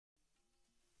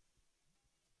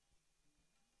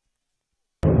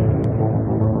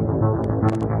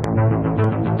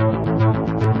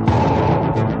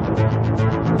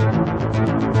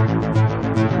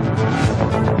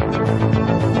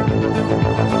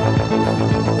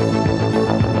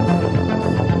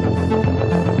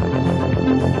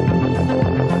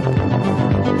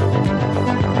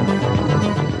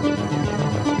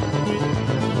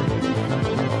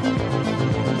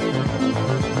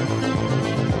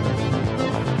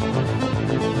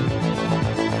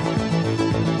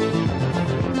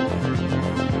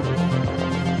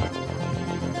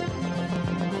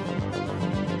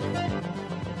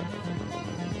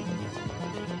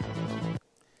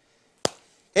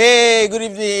Hey, good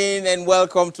evening and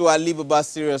welcome to AliBaba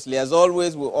Seriously. As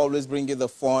always, we'll always bring you the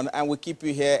fun and we keep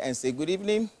you here and say good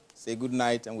evening, say good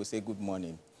night, and we say good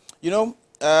morning. You know,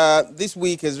 this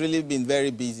week has really been very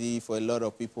busy for a lot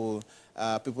of people.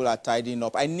 People are tidying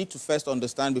up. I need to first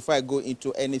understand, before I go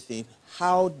into anything,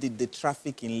 how did the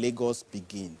traffic in Lagos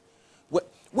begin?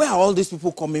 Where are all these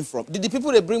people coming from? Did the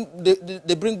people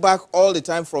they bring back all the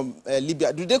time from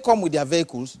Libya, do they come with their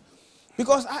vehicles?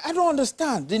 Because I don't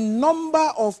understand the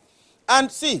number of,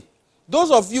 and see, those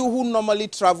of you who normally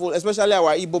travel, especially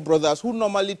our Igbo brothers who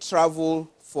normally travel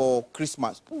for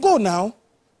Christmas, go now.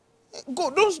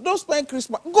 Go, don't spend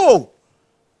Christmas, go.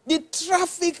 The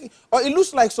traffic, or it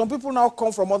looks like some people now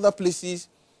come from other places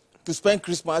to spend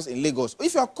Christmas in Lagos.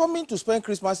 If you are coming to spend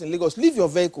Christmas in Lagos, leave your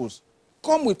vehicles.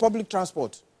 Come with public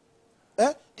transport.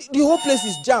 Eh? The whole place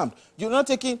is jammed. You're not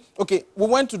taking, okay, we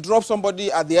went to drop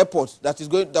somebody at the airport that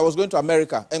was going to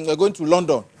America, and we're going to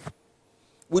London.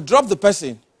 We dropped the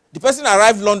person. The person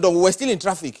arrived in London, we were still in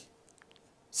traffic.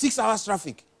 6 hours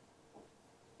traffic.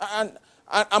 And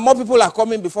more people are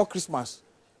coming before Christmas.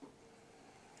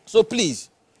 So please,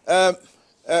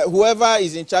 whoever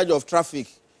is in charge of traffic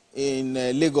in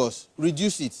Lagos,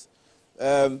 reduce it.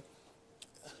 And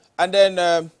then,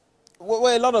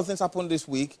 well, a lot of things happened this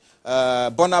week.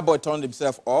 Burna Boy turned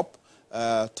himself up.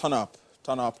 Turn up.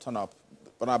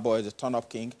 Burna Boy is a turn-up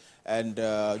king. And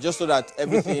just so that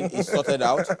everything is sorted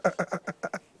out.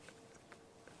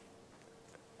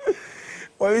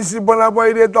 Well, you see Burna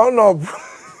Boy, they turn up.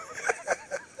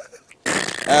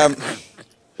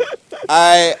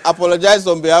 I apologize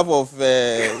on behalf of...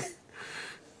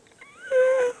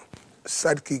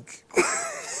 Sidekick.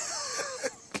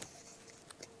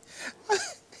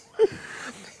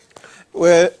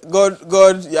 Well,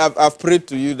 God, I've prayed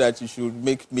to you that you should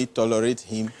make me tolerate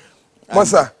him.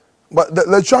 Master, but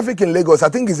the traffic in Lagos, I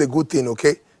think, is a good thing,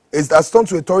 okay? It's that's turned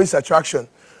to a tourist attraction.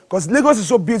 Because Lagos is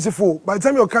so beautiful. By the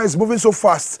time your car is moving so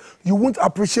fast, you won't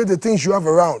appreciate the things you have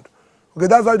around. Okay,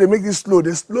 that's why they make it slow.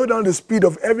 They slow down the speed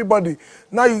of everybody.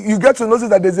 Now you get to notice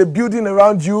that there's a building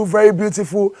around you, very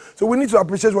beautiful. So we need to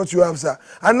appreciate what you have, sir.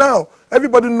 And now,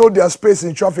 everybody know their space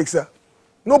in traffic, sir.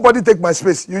 Nobody take my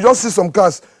space. You just see some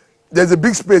cars. There's a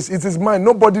big space. It is mine.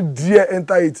 Nobody dare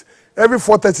enter it. Every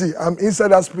 4:30, I'm inside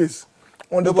that space.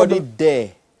 Nobody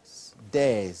dares.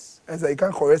 And so you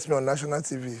can't correct me on national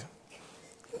TV.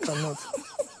 You cannot.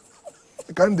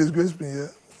 You can't disgrace me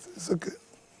here. It's okay.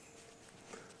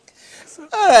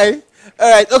 All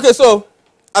right. Okay, so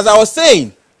as I was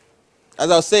saying,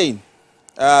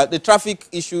 the traffic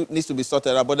issue needs to be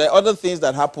sorted out. But there are other things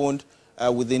that happened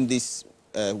within this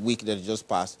week that just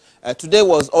passed. Today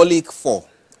was Olik 4.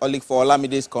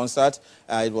 Olamide's concert.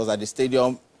 It was at the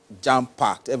stadium,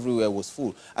 jam-packed. Everywhere was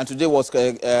full. And today was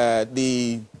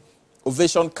the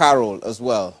Ovation Carol as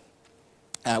well.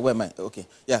 Where am I? Okay.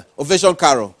 Yeah, Ovation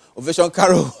Carol. Ovation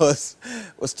Carol was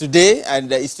today,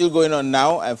 and it's still going on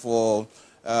now. And for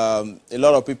a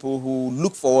lot of people who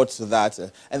look forward to that.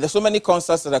 And there's so many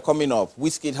concerts that are coming up.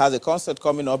 Wizkid has a concert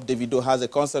coming up. Davido has a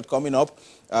concert coming up.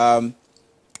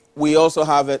 We also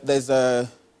have there's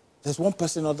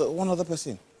one other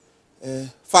person.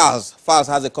 Fars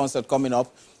has a concert coming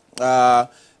up.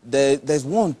 There's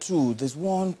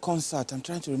one concert. I'm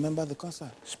trying to remember the concert.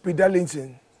 Speed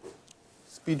Darlington.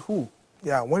 Speed who?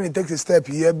 Yeah, when he takes a step,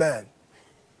 he hear bang.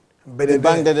 The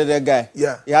bang guy.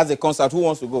 Yeah. He has a concert. Who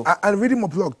wants to go? And Rhythm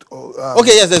Unplugged.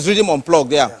 Okay, yes, there's Rhythm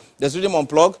Unplugged. Yeah. There's Rhythm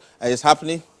Unplugged. It's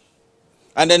happening.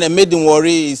 And then a Made in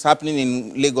Worry is happening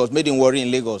in Lagos. Made in Worry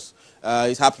in Lagos.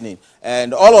 Is happening.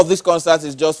 And all of these concerts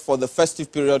is just for the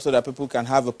festive period so that people can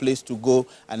have a place to go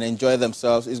and enjoy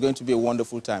themselves. It's going to be a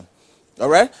wonderful time. All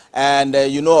right? And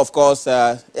you know, of course,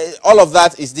 all of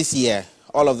that is this year.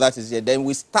 All of that is here. Then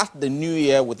we start the new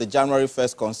year with the January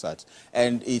 1st concert.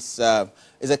 And it's a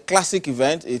classic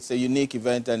event. It's a unique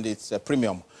event, and it's a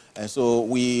premium. And so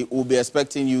we will be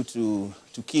expecting you to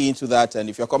key into that.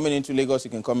 And if you're coming into Lagos, you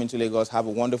can come into Lagos, have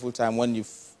a wonderful time. When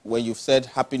you've said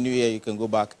Happy New Year, you can go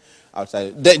back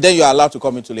outside. Then you are allowed to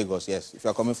come into Lagos, yes, if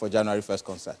you're coming for January 1st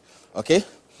concert. Okay?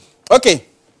 Okay.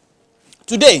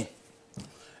 Today,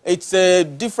 it's a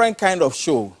different kind of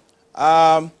show.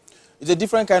 It's a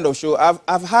different kind of show.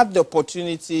 I've had the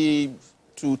opportunity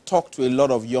to talk to a lot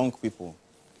of young people.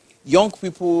 Young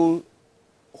people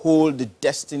hold the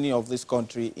destiny of this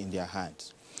country in their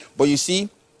hands. But you see,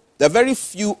 there are very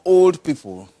few old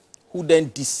people who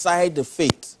then decide the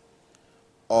fate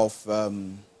of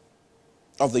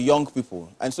the young people.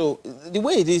 And so the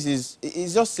way it is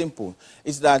just simple.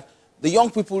 It's that the young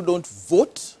people don't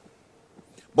vote,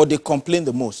 but they complain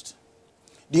the most.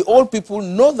 The old people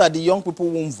know that the young people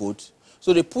won't vote,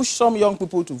 so they push some young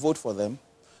people to vote for them.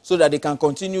 so that they can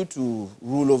continue to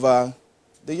rule over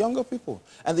the younger people.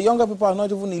 And the younger people are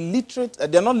not even illiterate,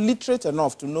 they're not literate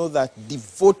enough to know that the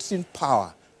voting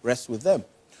power rests with them.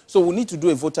 So we need to do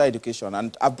a voter education,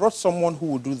 and I brought someone who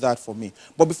will do that for me.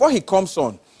 But before he comes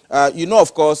on, you know,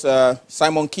 of course,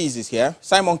 Simon Keys is here.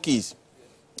 Simon Keys.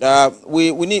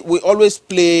 We always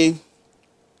play,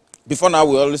 before now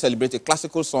we always celebrate a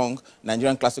classical song,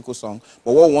 Nigerian classical song.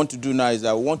 But what we want to do now is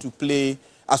that we want to play,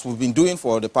 as we've been doing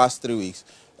for the past 3 weeks,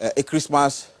 a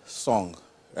Christmas song,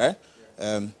 right?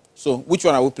 So which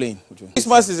one are we playing?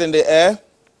 Christmas is in the air.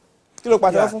 Yeah.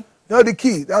 You know the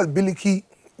key, that's Billy Key.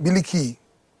 Billy Key.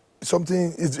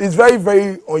 Something, it's very,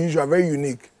 very unusual, very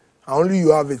unique. And only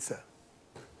you have it, sir.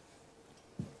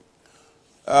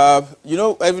 You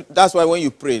know, that's why when you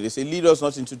pray, they say, lead us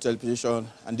not into temptation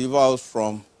and deliver us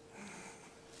from...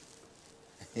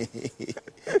 All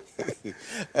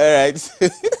right.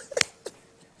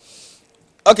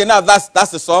 Okay, now that's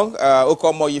the song, O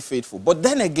Come All Ye Faithful. But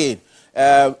then again,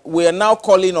 we are now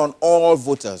calling on all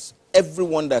voters,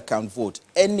 everyone that can vote,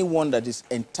 anyone that is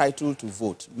entitled to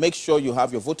vote. Make sure you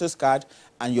have your voter's card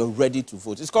and you're ready to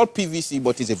vote. It's called PVC,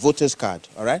 but it's a voter's card,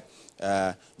 all right?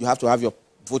 You have to have your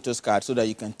voter's card so that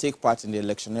you can take part in the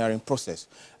electioneering process.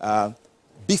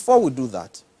 Before we do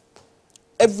that,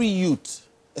 every youth,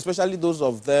 especially those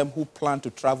of them who plan to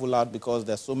travel out because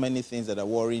there's so many things that are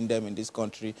worrying them in this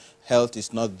country. Health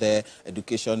is not there,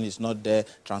 education is not there,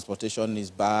 transportation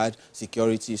is bad,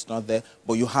 security is not there,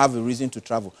 but you have a reason to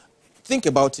travel. Think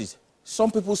about it. Some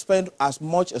people spend as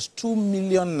much as 2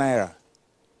 million naira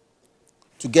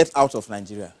to get out of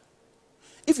Nigeria.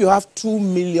 If you have 2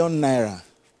 million naira,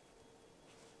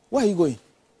 where are you going?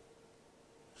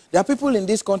 There are people in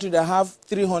this country that have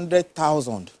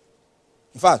 300,000.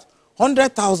 In fact,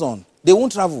 100,000, they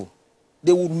won't travel.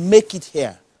 They will make it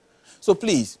here. So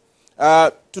please,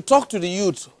 to talk to the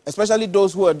youth, especially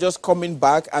those who are just coming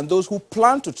back and those who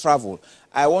plan to travel,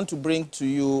 I want to bring to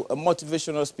you a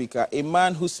motivational speaker, a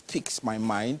man who speaks my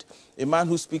mind, a man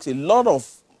who speaks a lot of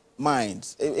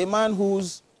minds, a man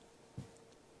who's,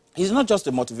 he's not just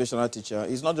a motivational teacher,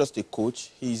 he's not just a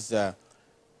coach, he's a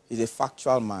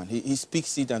factual man. He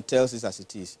speaks it and tells it as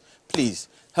it is. Please,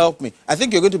 help me. I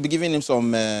think you're going to be giving him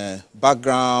some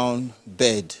background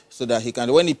bed so that he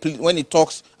can, when he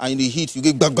talks and he hits, you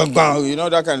get bang, bang, bang, you know,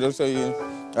 that kind of thing.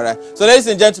 All right. So ladies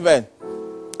and gentlemen,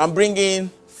 I'm bringing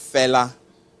Fela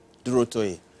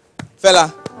DUROTOYE.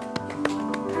 Fela.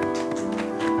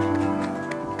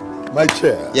 My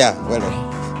chair. Yeah, well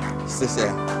done. Stay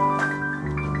there.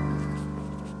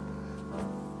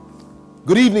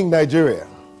 Good evening, Nigeria.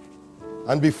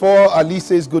 And before Ali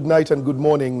says good night and good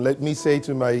morning, let me say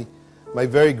to my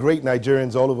very great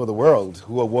Nigerians all over the world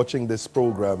who are watching this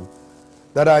program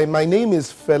that my name is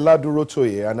Fela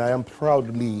DUROTOYE and I am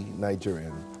proudly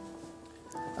Nigerian.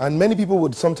 And many people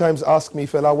would sometimes ask me,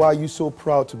 Fela, why are you so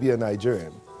proud to be a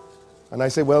Nigerian? And I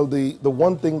say, well, the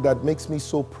one thing that makes me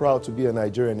so proud to be a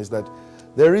Nigerian is that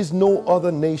there is no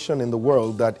other nation in the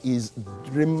world that is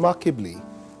remarkably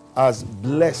as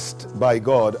blessed by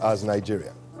God as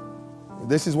Nigeria.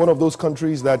 This is one of those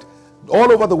countries that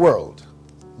all over the world,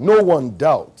 no one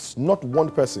doubts, not one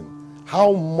person,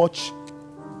 how much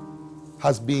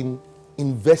has been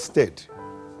invested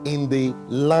in the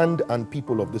land and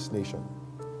people of this nation.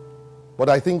 But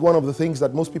I think one of the things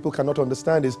that most people cannot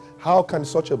understand is how can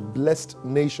such a blessed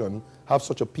nation have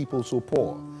such a people so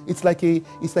poor? It's like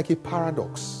a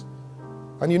paradox.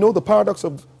 And you know, the paradox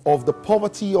of the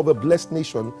poverty of a blessed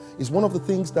nation is one of the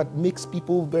things that makes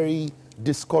people very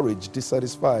discouraged,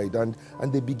 dissatisfied, and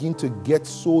they begin to get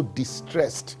so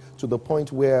distressed to the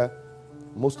point where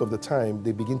most of the time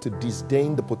they begin to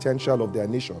disdain the potential of their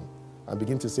nation and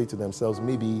begin to say to themselves,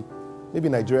 maybe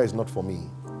Nigeria is not for me.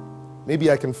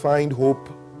 Maybe I can find hope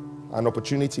and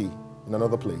opportunity in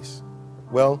another place.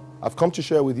 Well, I've come to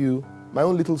share with you my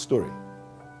own little story.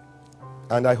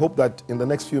 And I hope that in the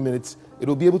next few minutes, it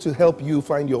will be able to help you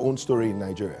find your own story in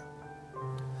Nigeria.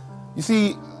 You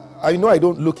see, I know I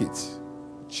don't look it.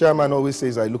 Chairman always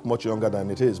says I look much younger than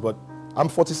it is, but I'm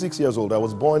 46 years old. I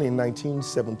was born in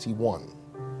 1971.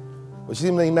 But you see,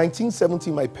 in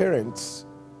 1970, my parents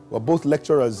were both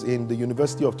lecturers in the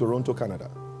University of Toronto, Canada.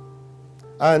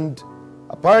 And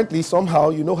apparently, somehow,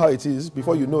 you know how it is,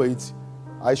 before you know it,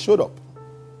 I showed up.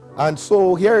 And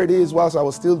so here it is, whilst I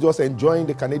was still just enjoying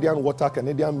the Canadian water,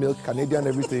 Canadian milk, Canadian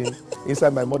everything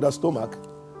inside my mother's stomach.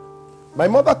 My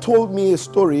mother told me a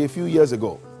story a few years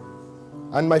ago.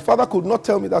 And my father could not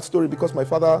tell me that story because my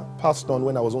father passed on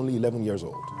when I was only 11 years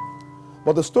old.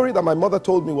 But the story that my mother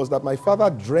told me was that my father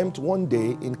dreamt one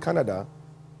day in Canada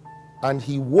and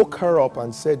he woke her up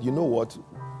and said, you know what,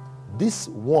 this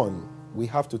one we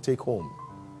have to take home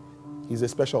is a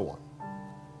special one.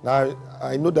 Now,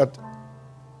 I know that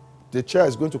the chair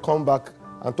is going to come back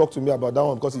and talk to me about that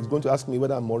one because he's going to ask me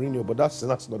whether I'm Mourinho, but that's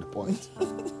not the point.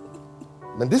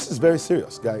 And this is very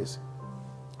serious, guys.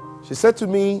 She said to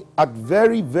me, at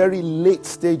very, very late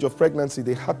stage of pregnancy,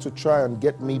 they had to try and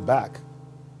get me back.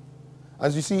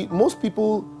 As you see, most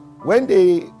people, when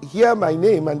they hear my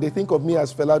name and they think of me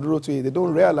as Fela DUROTOYE, they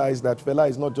don't realize that Fela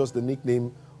is not just the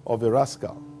nickname of a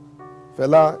rascal.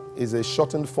 Fela is a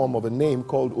shortened form of a name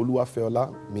called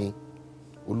Oluwafeolami.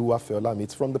 Oluwafeolami.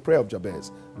 It's from the prayer of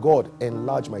Jabez. God,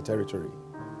 enlarge my territory.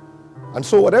 And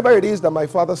so whatever it is that my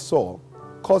father saw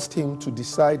caused him to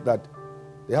decide that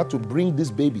they had to bring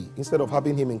this baby, instead of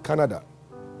having him in Canada,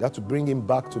 they had to bring him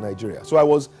back to Nigeria. So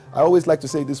I always like to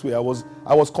say it this way, I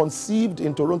was conceived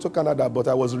in Toronto, Canada, but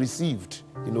I was received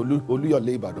in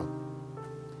Oluyole, Ibadan.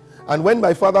 And when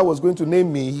my father was going to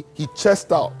name me, he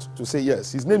chest out to say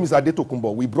yes. His name is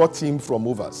Adetokunbo. We brought him from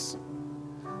Overs.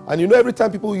 And you know, every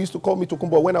time people used to call me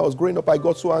Tokunbo, when I was growing up, I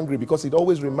got so angry because it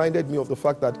always reminded me of the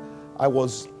fact that I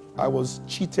was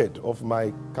cheated of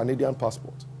my Canadian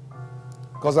passport.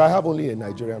 Because I have only a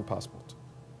Nigerian passport.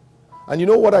 And you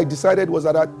know what I decided was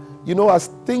that, as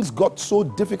things got so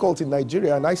difficult in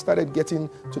Nigeria, and I started getting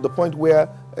to the point where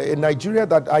a Nigeria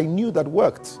that I knew that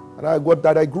worked, and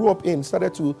that I grew up in,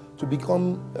 started to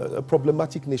become a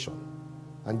problematic nation.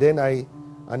 And then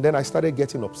I started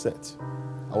getting upset.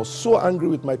 I was so angry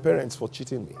with my parents for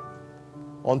cheating me.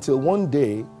 Until one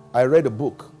day, I read a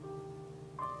book.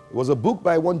 It was a book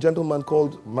by one gentleman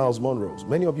called Miles Monroe.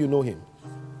 Many of you know him.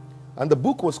 And the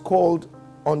book was called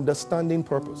Understanding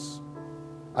Purpose.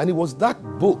 And it was that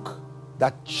book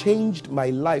that changed my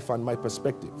life and my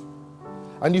perspective.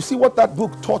 And you see, what that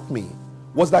book taught me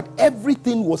was that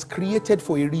everything was created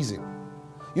for a reason.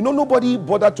 Nobody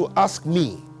bothered to ask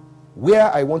me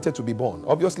where I wanted to be born.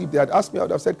 Obviously, if they had asked me, I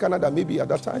would have said Canada maybe at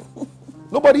that time.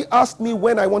 Nobody asked me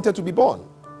when I wanted to be born.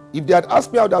 If they had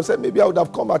asked me, I would have said maybe I would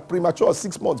have come at premature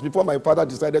 6 months before my father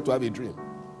decided to have a dream.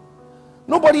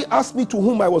 Nobody asked me to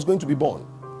whom I was going to be born.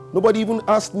 Nobody even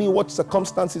asked me what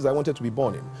circumstances I wanted to be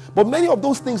born in. But many of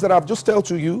those things that I've just told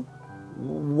to you,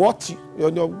 what,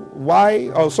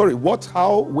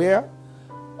 how, where,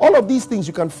 all of these things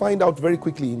you can find out very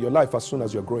quickly in your life as soon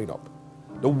as you're growing up.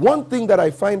 The one thing that I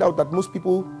find out that most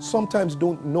people sometimes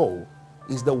don't know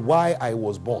is the why I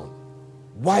was born.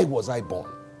 Why was I born?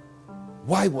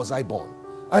 Why was I born?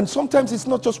 And sometimes it's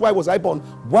not just why was I born.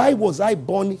 Why was I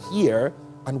born here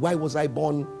and why was I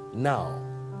born now?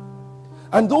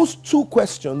 And those two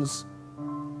questions,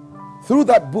 through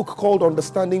that book called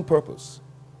Understanding Purpose,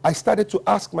 I started to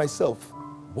ask myself,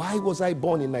 why was I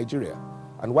born in Nigeria?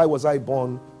 And why was I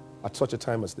born at such a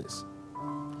time as this?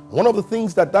 One of the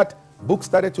things that book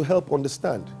started to help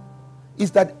understand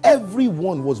is that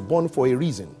everyone was born for a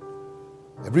reason.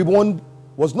 Everyone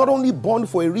was not only born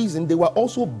for a reason, they were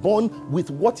also born with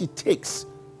what it takes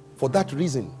for that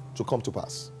reason to come to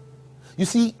pass. You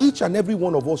see, each and every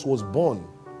one of us was born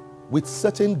with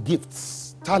certain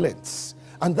gifts, talents,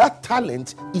 and that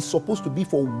talent is supposed to be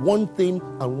for one thing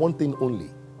and one thing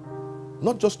only,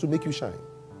 not just to make you shine.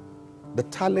 The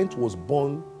talent was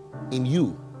born in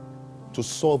you to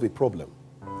solve a problem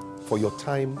for your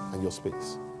time and your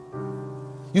space.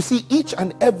 You see, each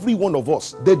and every one of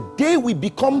us, the day we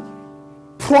become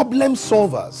problem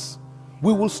solvers,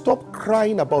 we will stop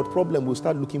crying about problem, we'll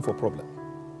start looking for problem.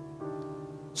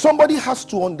 Somebody has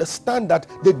to understand that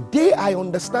the day I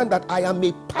understand that I am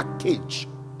a package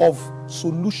of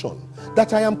solution,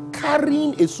 that I am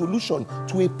carrying a solution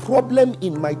to a problem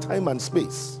in my time and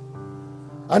space.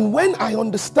 And when I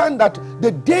understand that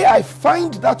the day I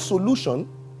find that solution,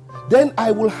 then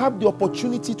I will have the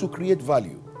opportunity to create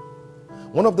value.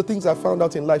 One of the things I found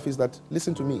out in life is that,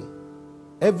 listen to me,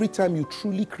 every time you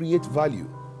truly create value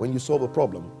when you solve a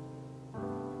problem,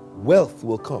 wealth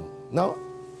will come. Now,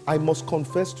 I must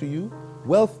confess to you,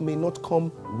 wealth may not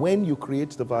come when you create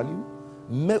the value.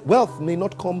 Wealth may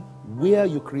not come where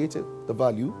you created the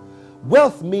value.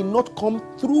 Wealth may not come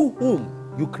through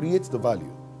whom you create the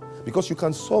value. Because you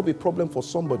can solve a problem for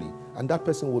somebody and that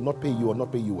person will not pay you or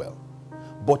not pay you well.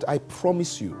 But I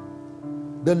promise you,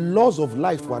 the laws of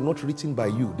life were not written by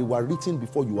you. They were written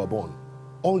before you were born.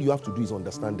 All you have to do is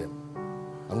understand them.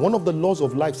 And one of the laws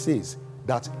of life says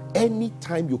that any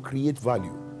time you create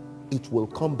value, it will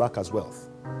come back as wealth.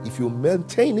 If you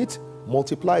maintain it,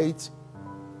 multiply it,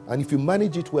 and if you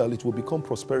manage it well, it will become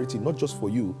prosperity, not just for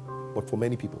you, but for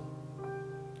many people.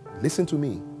 Listen to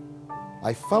me.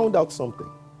 I found out something,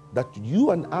 that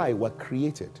you and I were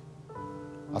created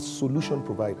as solution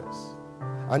providers.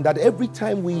 And that every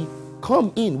time we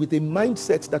come in with a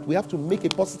mindset that we have to make a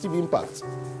positive impact,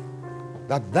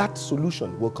 that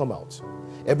solution will come out.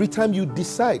 Every time you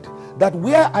decide that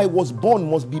where I was born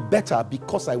must be better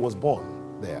because I was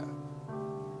born there.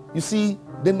 You see,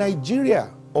 the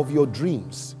Nigeria of your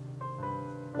dreams,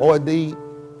 or the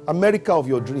America of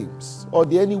your dreams, or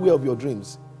the anywhere of your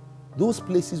dreams, those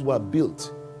places were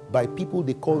built by people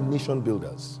they call nation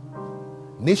builders.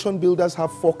 Nation builders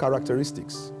have 4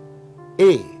 characteristics: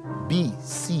 A, B,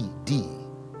 C, D.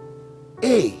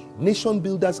 A, nation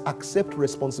builders accept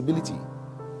responsibility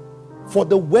for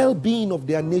the well-being of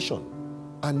their nation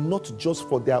and not just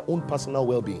for their own personal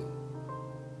well-being.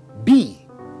 B,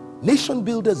 nation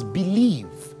builders believe.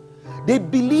 They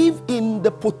believe in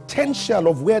the potential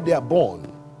of where they are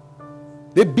born.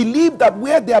 They believe that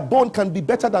where they are born can be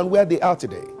better than where they are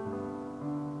today.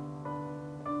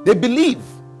 They believe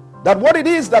that what it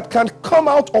is that can come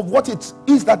out of what it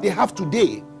is that they have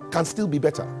today can still be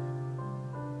better.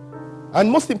 And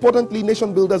most importantly,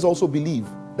 nation builders also believe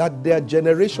that their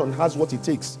generation has what it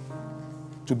takes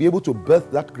to be able to birth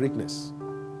that greatness.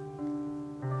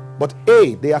 But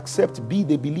A, they accept. B,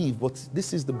 they believe. But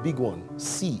this is the big one.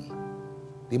 C,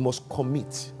 they must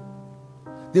commit.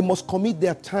 They must commit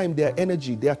their time, their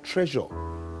energy, their treasure,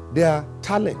 their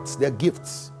talents, their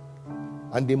gifts.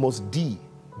 And they must D,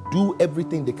 do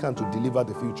everything they can to deliver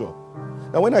the future.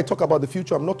 Now, when I talk about the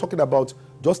future, I'm not talking about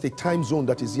just a time zone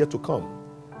that is yet to come.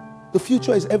 The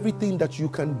future is everything that you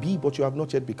can be but you have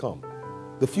not yet become.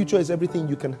 The future is everything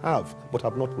you can have but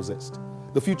have not possessed.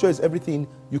 The future is everything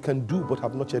you can do but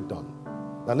have not yet done.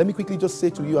 Now let me quickly just say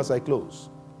to you as I close,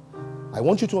 I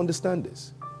want you to understand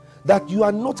this, that you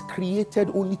are not created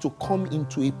only to come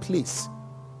into a place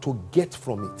to get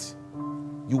from it.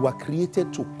 You are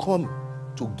created to come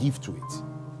to give to it.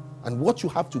 And what you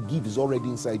have to give is already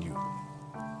inside you.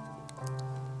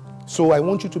 So I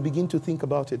want you to begin to think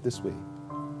about it this way.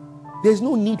 There's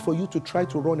no need for you to try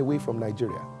to run away from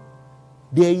Nigeria.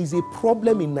 There is a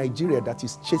problem in Nigeria that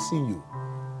is chasing you.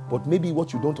 But maybe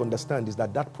what you don't understand is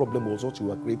that that problem was what you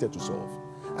were created to solve.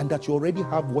 And that you already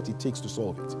have what it takes to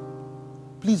solve it.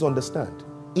 Please understand,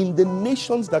 in the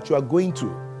nations that you are going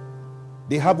to,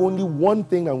 they have only one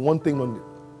thing and one thing only.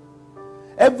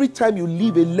 Every time you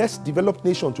leave a less developed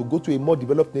nation to go to a more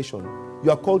developed nation,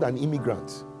 you are called an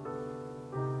immigrant,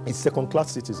 a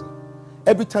second-class citizen.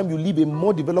 Every time you leave a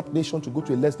more developed nation to go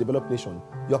to a less developed nation,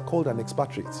 you are called an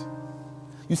expatriate.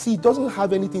 You see, it doesn't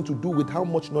have anything to do with how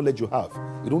much knowledge you have.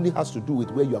 It only has to do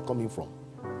with where you are coming from.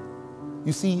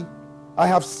 You see, I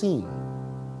have seen,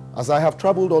 as I have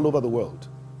traveled all over the world,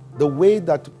 the way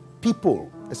that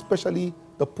people, especially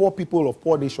the poor people of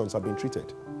poor nations, have been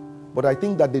treated. But I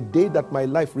think that the day that my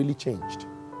life really changed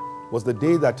was the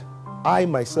day that I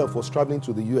myself was traveling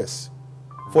to the US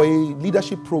for a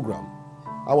leadership program.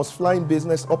 I was flying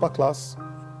business, upper class,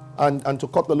 and to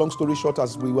cut the long story short,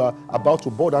 as we were about to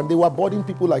board, and they were boarding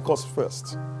people like us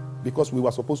first, because we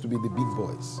were supposed to be the big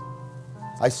boys.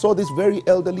 I saw this very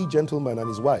elderly gentleman and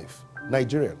his wife,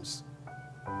 Nigerians.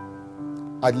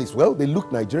 At least, well, they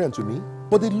looked Nigerian to me,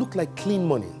 but they looked like clean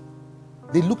money.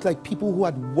 They looked like people who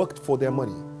had worked for their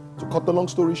money. To cut the long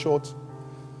story short,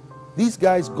 these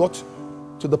guys got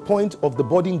to the point of the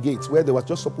boarding gates where they were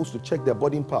just supposed to check their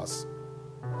boarding pass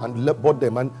and board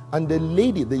them. And the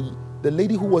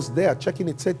lady who was there checking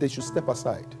it said they should step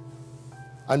aside.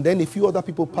 And then a few other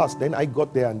people passed. Then I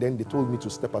got there and then they told me to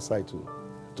step aside too.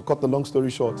 To cut the long story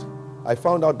short, I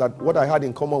found out that what I had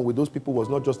in common with those people was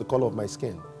not just the color of my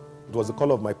skin. It was the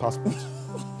color of my passport.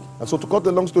 And so to cut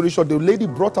the long story short, the lady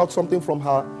brought out something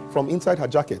from inside her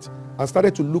jacket and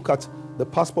started to look at the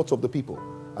passports of the people.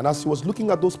 And as she was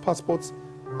looking at those passports,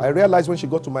 I realized when she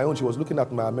got to my own, she was looking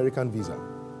at my American visa.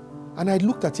 And I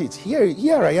looked at it.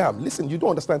 Here I am. Listen, you don't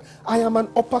understand. I am an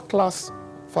upper class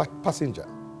passenger.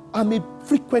 I'm a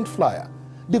frequent flyer.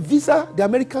 The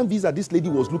American visa this lady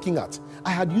was looking at, I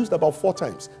had used about 4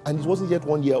 times, and it wasn't yet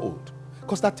 1 year old.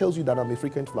 Because that tells you that I'm a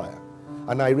frequent flyer.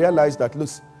 And I realized that, look,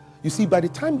 you see, by the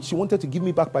time she wanted to give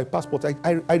me back my passport,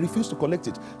 I refused to collect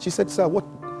it. She said, sir, what?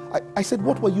 I said,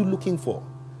 what were you looking for?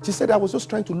 She said, I was just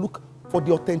trying to look for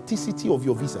the authenticity of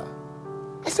your visa.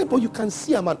 I said, but you can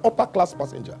see I'm an upper class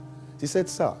passenger. She said,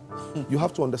 sir, you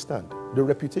have to understand, the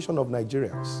reputation of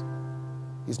Nigerians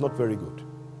is not very good.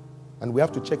 And we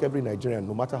have to check every Nigerian,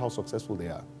 no matter how successful they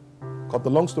are. Cut the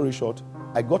long story short,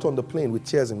 I got on the plane with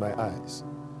tears in my eyes.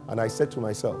 And I said to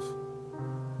myself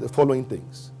the following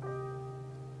things.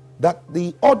 That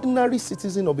the ordinary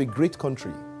citizen of a great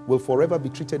country will forever be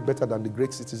treated better than the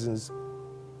great citizens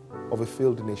of a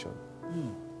failed nation.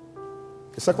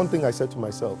 The second thing I said to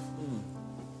myself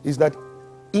is that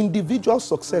individual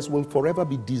success will forever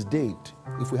be disdained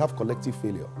if we have collective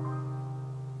failure.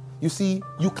 You see,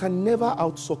 you can never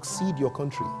out-succeed your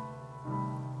country.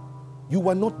 You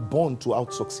were not born to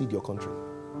out-succeed your country.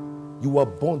 You were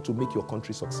born to make your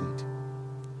country succeed.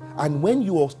 And when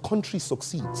your country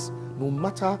succeeds, no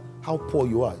matter how poor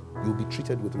you are, you'll be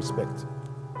treated with respect.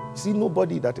 See,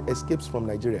 nobody that escapes from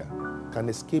Nigeria can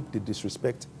escape the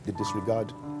disrespect, the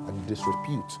disregard, and the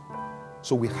disrepute.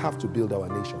 So we have to build our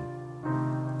nation.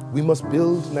 We must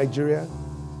build Nigeria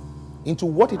into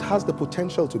what it has the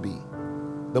potential to be,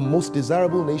 the most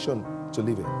desirable nation to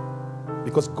live in.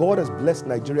 Because God has blessed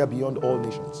Nigeria beyond all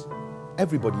nations.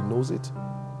 Everybody knows it.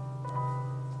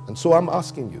 And so I'm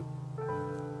asking you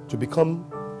to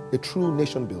become a true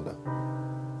nation builder.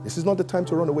 This is not the time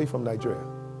to run away from Nigeria.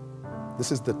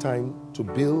 This is the time to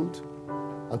build,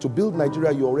 and to build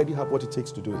Nigeria, you already have what it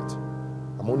takes to do it.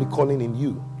 I'm only calling in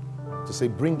you to say,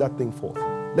 bring that thing forth.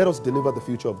 Let us deliver the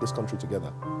future of this country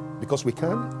together. Because we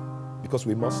can, because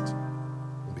we must,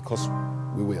 and because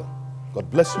we will. God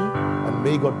bless you, and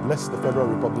may God bless the Federal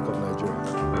Republic of Nigeria.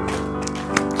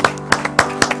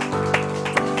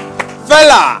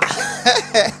 Fela!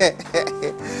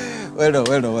 Well done.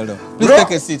 Please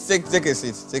take a seat.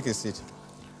 Take a seat.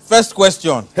 First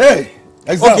question. Hey!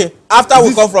 Exam. Okay, after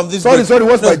we come from this break. Sorry,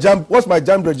 what's my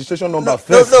jam registration number?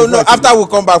 No, after we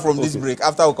come back from this break.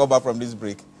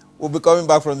 We'll be coming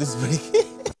back from this break.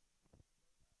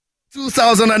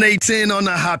 2018 on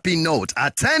a happy note.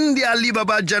 Attend the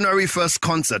AliBaba January 1st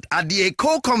concert at the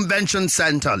Eco Convention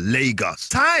Center, Lagos.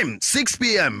 Time, 6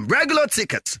 p.m. Regular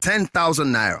tickets, 10,000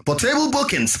 naira. For table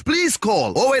bookings, please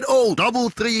call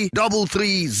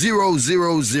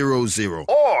 080-3333-0000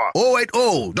 or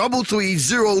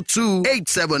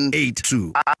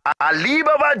 080-3302-8782.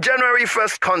 AliBaba January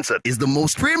 1st concert is the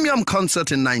most premium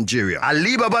concert in Nigeria.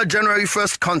 AliBaba January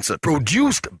 1st concert,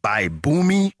 produced by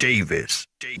Bumi Davis.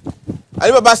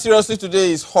 AliBaba seriously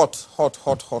today is hot. And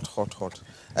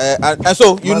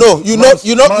so you know,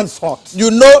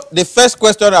 the first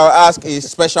question I'll ask is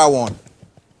special one.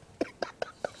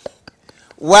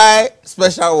 Why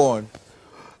special one?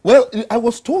 Well, I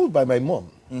was told by my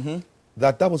mom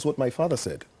that was what my father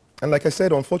said. And like I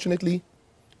said, unfortunately,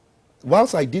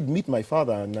 whilst I did meet my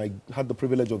father and I had the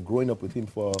privilege of growing up with him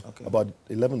for about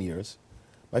 11 years,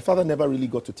 my father never really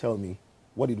got to tell me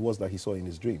what it was that he saw in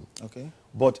his dream. Okay.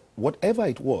 But whatever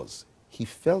it was, he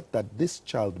felt that this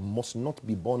child must not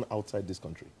be born outside this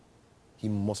country. He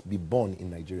must be born in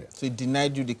Nigeria. So he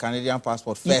denied you the Canadian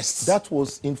passport first? That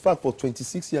was, in fact, for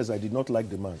 26 years, I did not like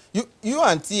the man. You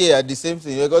and TA are the same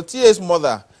thing. You got TA's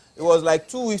mother. It was like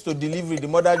 2 weeks to delivery. The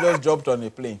mother just jumped on a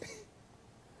plane.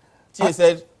 TA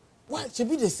said, what?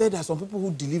 Shebi they said there are some people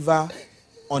who deliver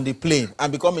on the plane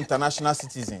and become international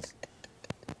citizens.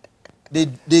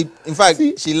 In fact,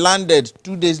 she landed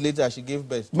 2 days later. She gave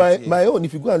birth. My own.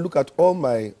 If you go and look at all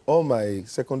my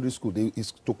secondary school,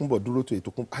 is Fela DUROTOYE,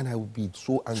 and I would be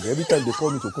so angry every time they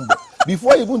call me Tokumbo.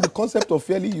 Before even the concept of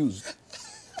fairly used,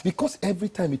 because every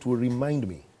time it will remind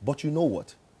me. But you know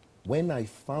what? When I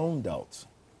found out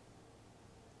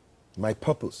my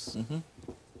purpose,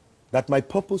 that my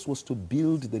purpose was to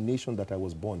build the nation that I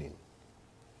was born in,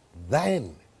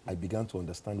 then I began to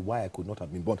understand why I could not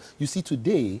have been born. You see,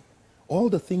 today, all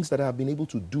the things that I have been able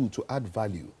to do to add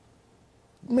value,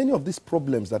 many of these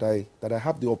problems that I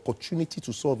have the opportunity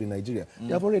to solve in Nigeria,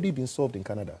 they have already been solved in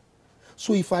Canada.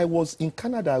 So if I was in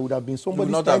Canada, I would have been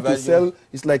somebody trying to sell.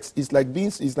 It's like they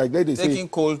say, taking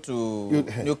coal to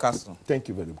Newcastle. Thank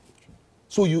you very much.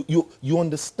 So you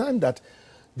understand that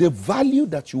the value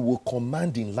that you will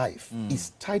command in life is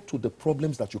tied to the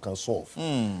problems that you can solve.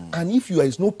 And if there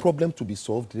is no problem to be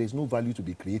solved, there is no value to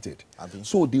be created.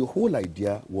 So the whole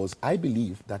idea was, I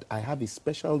believe that I have a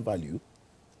special value,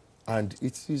 and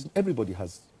everybody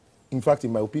has. In fact,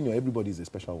 in my opinion, everybody is a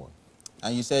special one.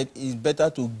 And you said it's better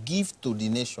to give to the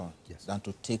nation than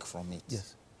to take from it.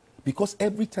 Yes. Because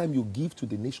every time you give to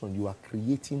the nation, you are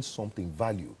creating something,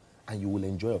 value, and you will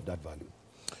enjoy of that value.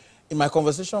 In my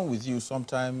conversation with you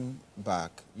sometime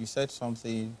back, you said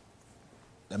something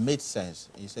that made sense.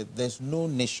 You said, there's no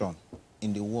nation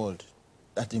in the world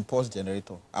that imports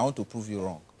generator. I want to prove you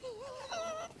wrong.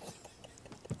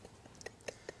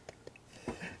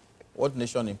 What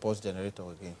nation imports generator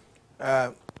again?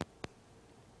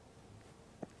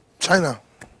 China.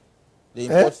 They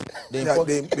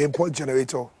import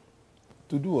generator.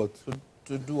 To do what?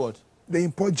 To do what? They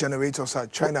import generators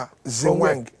at China.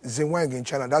 Xinjiang in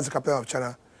China. That's the capital of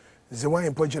China. Xinjiang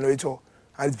import generator.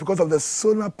 And it's because of the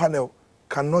solar panel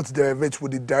cannot derive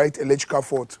with the direct electrical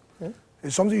fault.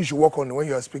 It's something you should work on when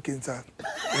you are speaking, sir.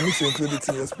 You need to include it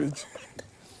in your speech.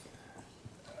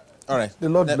 All right. The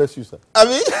Lord bless you, sir. I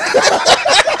mean,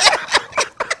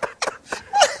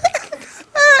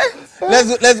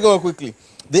 let's go quickly.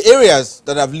 The areas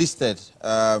that I've listed,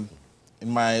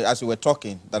 as you were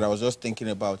talking, that I was just thinking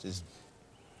about is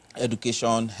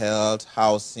education, health,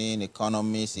 housing,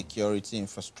 economy, security,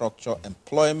 infrastructure,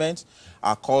 employment,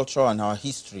 our culture, and our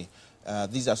history.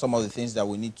 These are some of the things that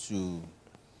we need to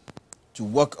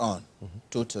work on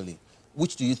totally.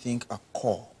 Which do you think are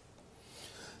core?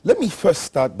 Let me first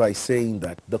start by saying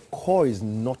that the core is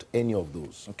not any of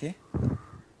those. Okay.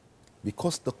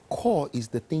 Because the core is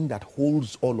the thing that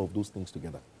holds all of those things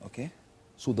together. Okay.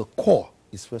 So the core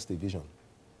is first a vision.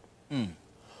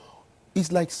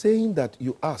 It's like saying that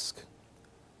you ask,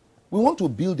 we want to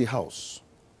build a house.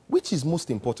 Which is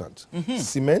most important?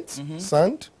 Cement,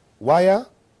 sand, wire,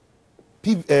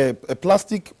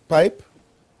 plastic pipe?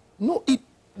 No,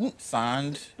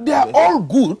 Sand. they are all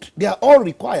good, they are all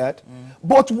required,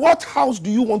 but what house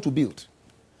do you want to build?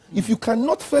 If you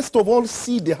cannot first of all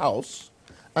see the house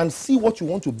and see what you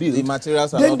want to build, The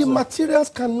materials are then not the so- materials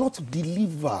cannot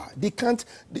deliver. They can't,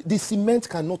 the cement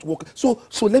cannot work. So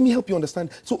let me help you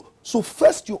understand. So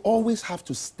first you always have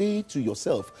to stay to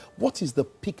yourself, what is the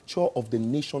picture of the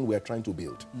nation we're trying to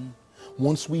build?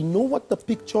 Once we know what the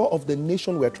picture of the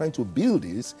nation we're trying to build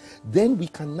is, then we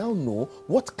can now know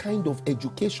what kind of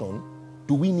education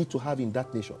do we need to have in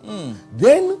that nation.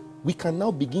 Then we can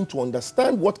now begin to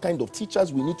understand what kind of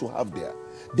teachers we need to have there.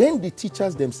 Then the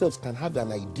teachers themselves can have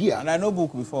an idea. And I know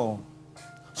book before.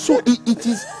 So it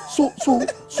is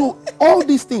so all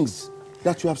these things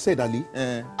that you have said, Ali,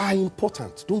 are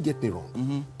important. Don't get me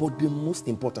wrong. But the most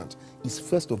important is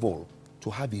first of all to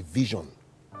have a vision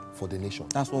for the nation.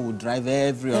 That's what will drive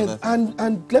every other thing.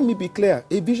 And let me be clear,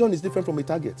 a vision is different from a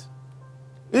target.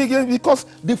 Because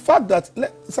the fact that,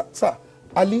 sir,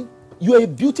 Ali, you're a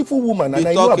beautiful woman, and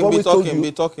I know I've always told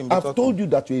you, I've told you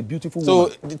that you're a beautiful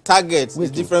woman. So the target is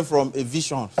different from a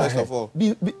vision, first of all.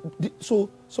 So,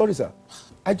 sorry, sir,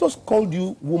 I just called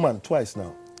you woman twice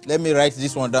now. Let me write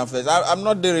this one down first. I'm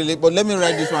not there really, but let me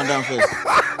write this one down first.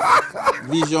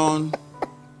 Vision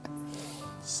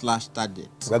 / target.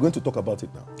 We're going to talk about it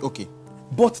now. Okay.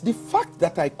 But the fact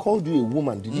that I called you a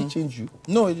woman, did it change you?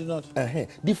 No, it did not.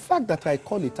 The fact that I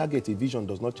call a target a vision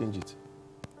does not change it.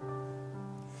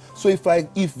 So if are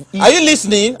you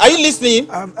listening? Are you listening?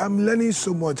 I'm learning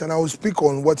so much, and I will speak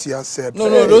on what he has said. No,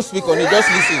 don't speak on it. Just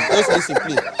listen. Just listen,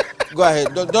 please. Go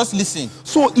ahead. Just listen.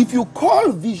 So if you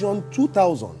call Vision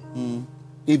 2000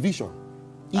 a vision,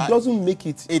 it doesn't make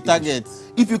it a target.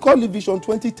 If you call it Vision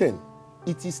 2010,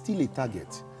 it is still a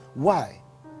target. Why?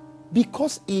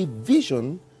 Because a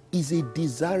vision is a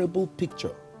desirable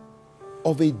picture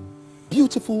of a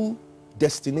beautiful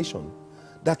destination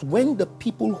that when the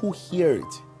people who hear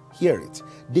it,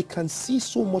 they can see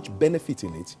so much benefit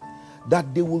in it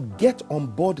that they will get on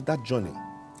board that journey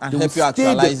and they help you will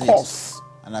actualize stay the course,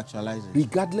 and actualize it.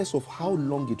 regardless of how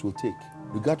long it will take,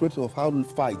 regardless of how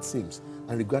far it seems,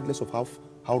 and regardless of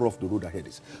how rough the road ahead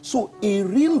is. So a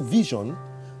real vision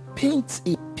paints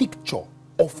a picture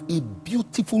of a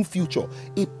beautiful future,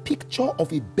 a picture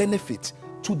of a benefit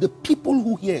to the people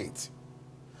who hear it.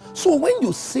 So when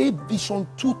you say Vision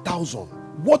 2000,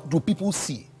 what do people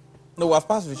see? No, we have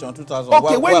passed Vision 2000.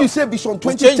 Okay, when you say Vision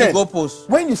 2010, changed the goalpost.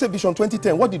 When you say Vision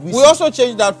 2010, what did we see? We also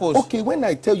changed that post. Okay, when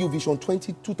I tell you Vision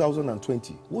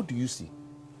 2020, what do you see?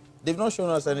 They've not shown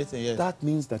us anything yet. That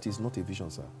means that is not a vision,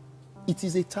 sir. It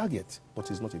is a target, but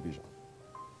it's not a vision.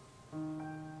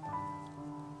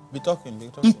 Be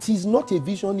talking. It is not a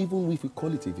vision even if we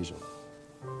call it a vision.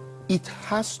 It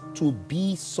has to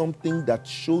be something that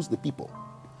shows the people.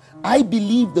 I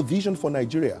believe the vision for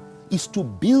Nigeria is to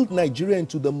build Nigeria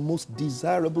into the most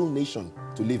desirable nation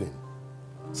to live in.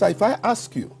 So if I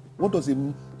ask you, what does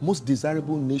a most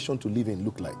desirable nation to live in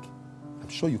look like? I'm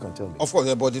sure you can tell me. Of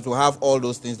course, but it will have all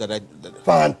those things that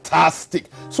Fantastic.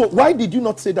 So why did you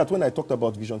not say that when I talked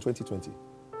about Vision 2020?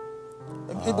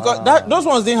 Because those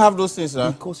ones didn't have those things,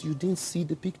 sir. Because you didn't see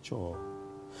the picture.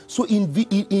 So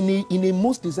in a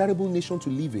most desirable nation to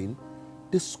live in,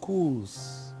 the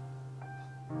schools.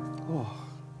 Oh,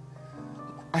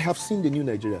 I have seen the new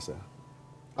Nigeria, sir.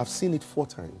 I've seen it 4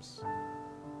 times.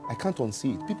 I can't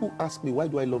unsee it. People ask me, why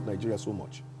do I love Nigeria so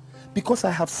much? Because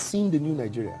I have seen the new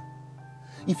Nigeria.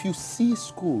 If you see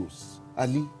schools,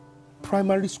 Ali,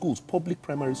 primary schools, public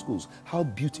primary schools, how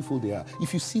beautiful they are.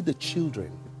 If you see the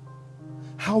children,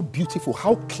 how beautiful,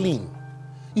 how clean.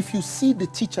 If you see the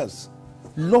teachers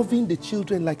loving the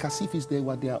children like as if they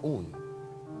were their own.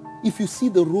 If you see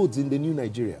the roads in the new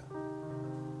Nigeria,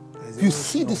 if you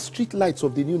see the street lights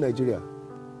of the new Nigeria,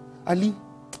 Ali,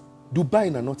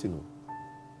 Dubai na nothing.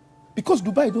 Because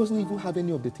Dubai doesn't even have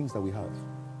any of the things that we have.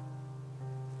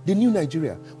 The new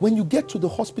Nigeria, when you get to the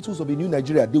hospitals of the new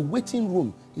Nigeria, the waiting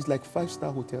room is like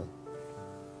 5-star hotel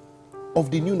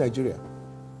of the new Nigeria.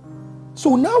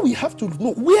 So now we have to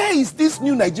know, where is this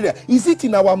new Nigeria? Is it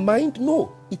in our mind?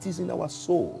 No, it is in our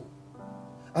soul.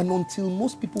 And until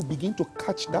most people begin to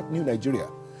catch that new Nigeria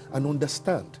and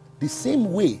understand the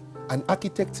same way an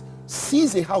architect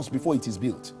sees a house before it is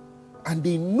built, and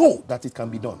they know that it can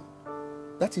be done.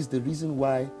 That is the reason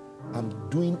why I'm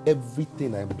doing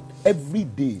everything every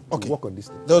day to work on this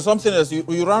thing. There was something else.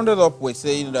 You rounded up with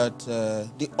saying that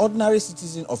the ordinary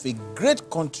citizen of a great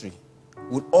country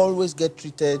would always get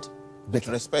treated with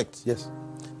respect. Yes.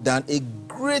 Than a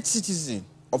great citizen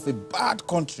of a bad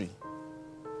country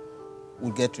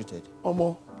would get treated.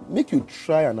 Omo, make you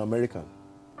try an American.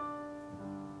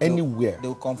 Anywhere. They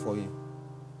will come for you.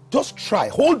 Just try.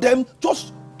 Hold them.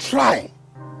 Just try.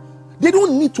 They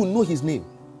don't need to know his name.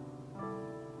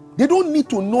 They don't need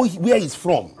to know where he's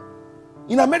from.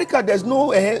 In America, there's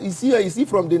no, is he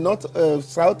from the north,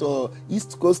 south, or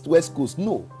east coast, west coast?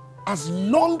 No. As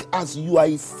long as you are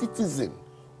a citizen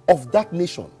of that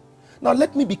nation. Now,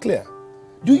 let me be clear.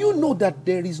 Do you know that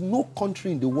there is no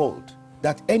country in the world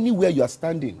that anywhere you are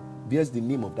standing bears the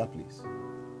name of that place?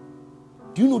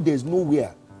 Do you know there's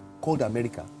nowhere called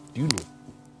America? Do you know?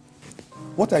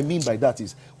 What I mean by that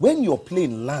is, when your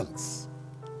plane lands,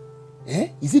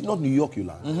 is it not New York you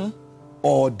land?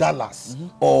 Or Dallas?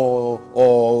 Or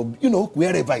you know,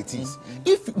 wherever it is.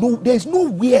 If no, there's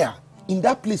nowhere in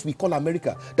that place we call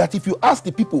America that if you ask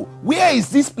the people, where is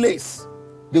this place?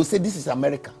 They'll say, this is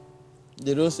America.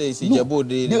 They don't say it's No,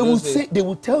 Ijebu. they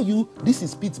will tell you, this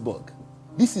is Pittsburgh,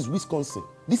 this is Wisconsin,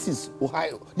 this is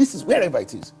Ohio, this is wherever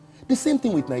it is. The same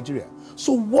thing with Nigeria.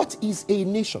 So what is a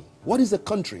nation? What is a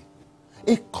country?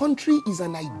 A country is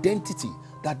an identity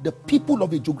that the people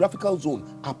of a geographical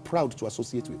zone are proud to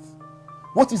associate with.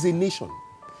 What is a nation?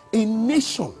 A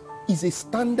nation is a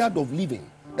standard of living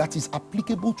that is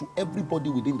applicable to everybody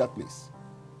within that place.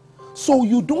 So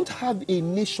you don't have a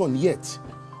nation yet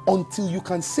until you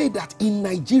can say that in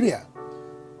Nigeria,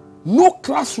 no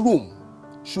classroom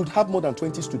should have more than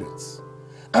 20 students.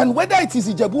 And whether it is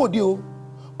Ijebu Odio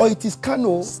or it is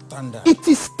Kano, it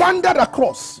is standard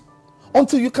across.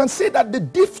 Until you can say that the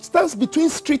distance between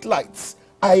street lights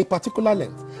are a particular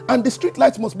length, and the street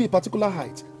lights must be a particular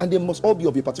height, and they must all be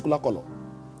of a particular color.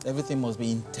 Everything must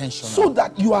be intentional. So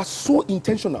that you are so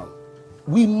intentional.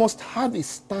 We must have a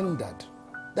standard.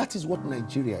 That is what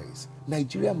Nigeria is.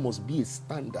 Nigeria must be a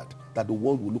standard that the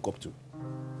world will look up to.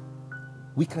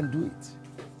 We can do it.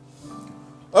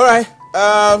 All right.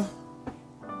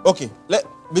 Okay.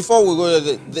 Before we go,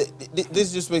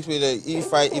 this just makes me.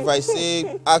 If I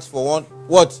say ask for one,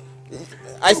 what?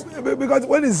 Because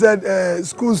when he said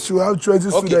schools should have 20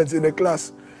 students in a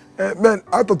class, man,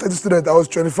 out of 30 students, I was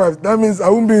 25. That means I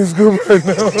won't be in school right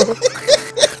now.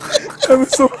 I mean,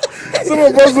 some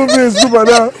of us will be in school by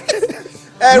now.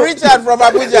 Richard from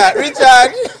Abuja.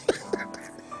 Richard.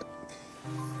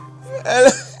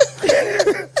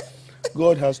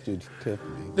 God has to help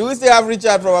me. Do we still have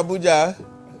Richard from Abuja?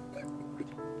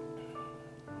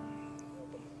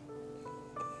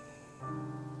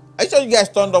 Are you sure you guys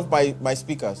turned off my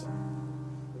speakers?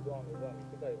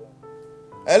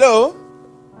 Hello?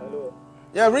 Hello?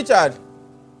 Yeah, Richard.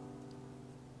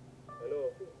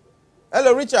 Hello?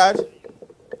 Hello, Richard.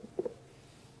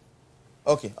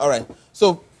 Okay, all right.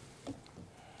 So,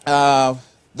 there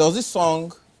was this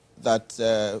song that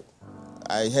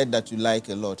I heard that you like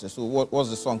a lot. So, what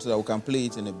was the song so that we can play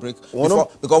it in a break?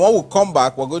 Because when we come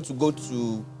back, we're going to go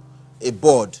to a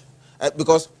board.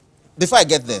 Because before I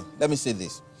get there, let me say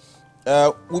this.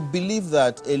 We believe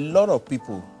that a lot of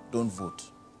people don't vote.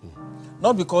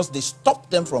 Not because they stop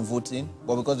them from voting,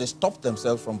 but because they stop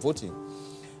themselves from voting.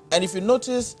 And if you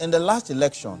notice, in the last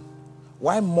election,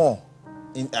 why more,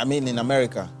 in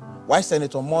America, why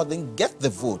Senator Moore didn't get the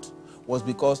vote was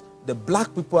because the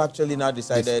black people actually now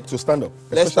decided to stand up.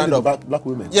 Let's stand up. Black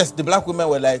women. Yes, the black women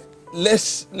were like,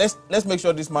 let's make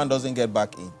sure this man doesn't get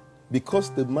back in. Because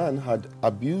the man had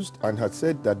abused and had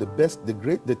said that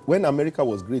when America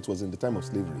was great was in the time of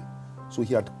slavery. So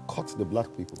he had caught the black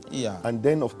people. Yeah. And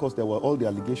then, of course, there were all the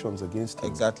allegations against him.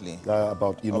 Exactly.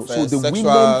 About, you know, so the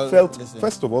women felt,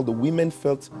 first of all, the women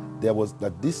felt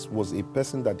that this was a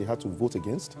person that they had to vote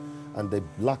against, and the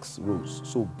blacks rose.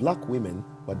 So black women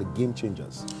were the game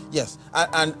changers. Yes,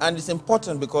 and it's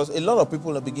important because a lot of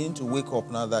people are beginning to wake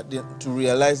up now to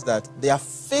realize that their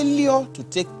failure to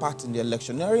take part in the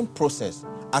electioneering process,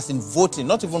 as in voting,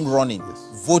 not even running,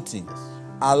 voting,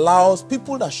 allows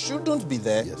people that shouldn't be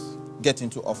there get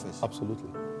into office. Absolutely.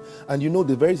 And you know,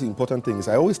 the very important thing is,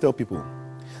 I always tell people,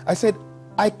 I said,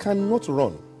 I cannot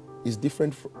run is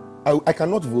different from, I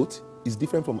cannot vote is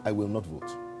different from I will not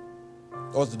vote.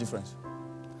 What's the difference?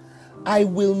 I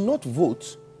will not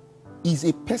vote is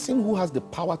a person who has the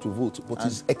power to vote, but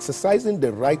is exercising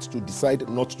the right to decide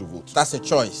not to vote. That's a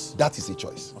choice. That is a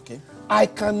choice. Okay. I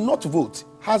cannot vote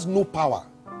has no power,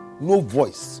 no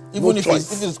voice, Even no if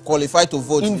choice. he's qualified to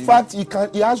vote. In fact,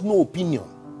 he has no opinion.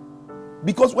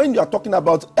 Because when you are talking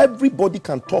about everybody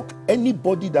can talk,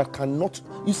 anybody that cannot,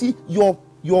 you see,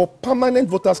 your permanent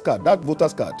voter's card, that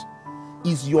voter's card,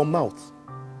 is your mouth.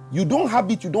 You don't have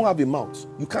it, you don't have a mouth.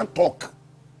 You can't talk.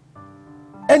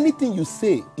 Anything you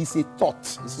say is a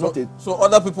thought. It's not a. So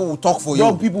other people will talk for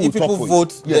you. If people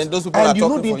vote, then those people are talking for you. And you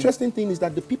know the interesting thing is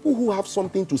that the people who have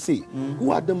something to say,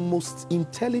 who are the most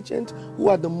intelligent, who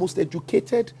are the most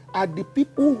educated, are the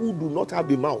people who do not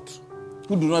have a mouth.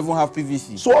 Who do not even have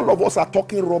PVC. So all of us are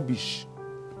talking rubbish.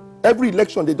 Every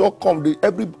election, they don't come.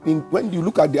 When you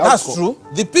look at the outcome. That's true.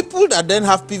 The people that then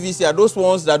have PVC are those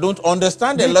ones that don't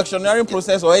understand the electioneering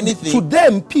process or anything. To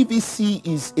them, PVC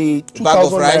is a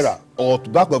 2,000 naira or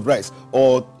bag of rice.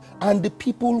 And the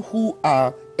people who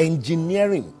are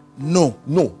engineering. No.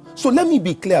 So let me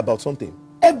be clear about something.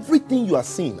 Everything you are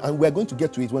seeing, and we're going to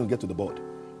get to it when we get to the board,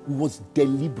 was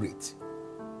deliberate.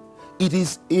 It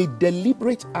is a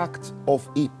deliberate act of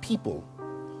a people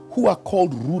who are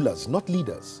called rulers, not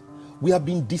leaders. We have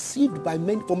been deceived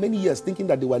for many years thinking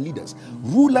that they were leaders.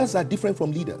 Rulers are different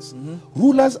from leaders.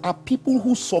 Rulers are people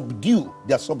who subdue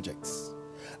their subjects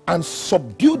and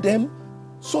subdue them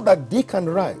so that they can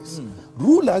rise.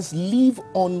 Rulers live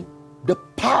on the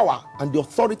power and the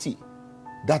authority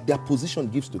that their position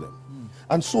gives to them.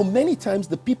 And so many times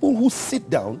the people who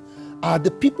sit down are the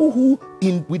people who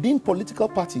within political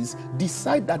parties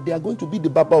decide that they are going to be the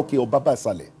Baba Oke or Baba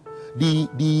Saleh,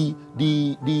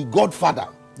 the godfather,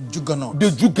 Juggernaut.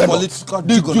 The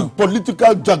juggernaut.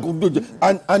 Political juggernaut.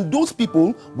 And those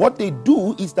people, what they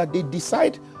do is that they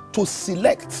decide to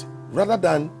select rather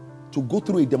than to go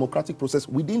through a democratic process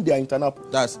within their internal.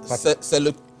 That's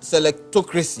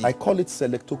selectocracy. I call it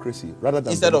selectocracy rather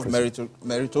than instead democracy. of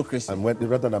meritocracy. And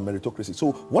rather than meritocracy.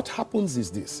 So what happens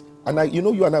is this, and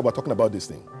you and I were talking about this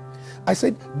thing. I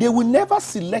said they will never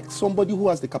select somebody who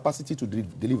has the capacity to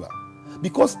deliver.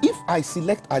 Because if I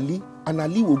select Ali, and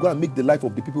Ali will go and make the life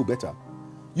of the people better,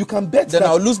 you can bet then that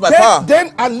I'll lose my power.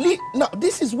 Then Ali, now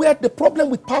this is where the problem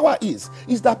with power is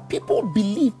that people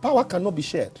believe power cannot be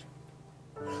shared.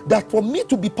 That for me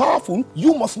to be powerful,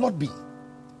 you must not be.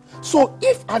 So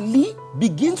if Ali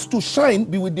begins to shine,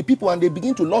 be with the people, and they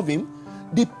begin to love him,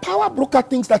 the power broker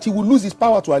thinks that he will lose his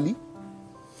power to Ali.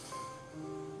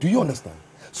 Do you understand?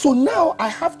 So now I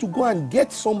have to go and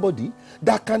get somebody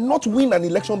that cannot win an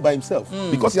election by himself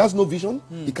because he has no vision,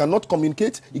 he cannot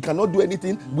communicate, he cannot do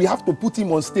anything. We have to put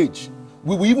him on stage.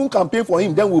 We will even campaign for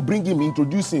him, then we'll bring him,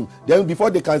 introduce him. Then before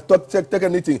they can take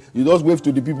anything, you just wave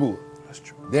to the people. That's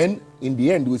true. Then in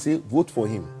the end, we say, vote for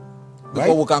him.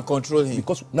 Because we can control him.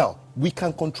 Because now, we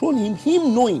can control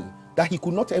him knowing that he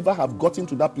could not ever have gotten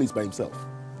to that place by himself.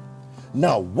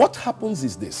 Now, what happens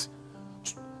is this.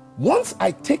 Once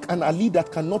I take an Ali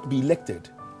that cannot be elected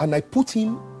and I put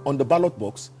him on the ballot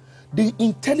box, the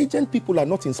intelligent people are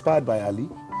not inspired by Ali,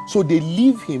 so they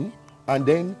leave him and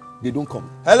then they don't come.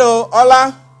 Hello,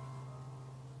 Ola.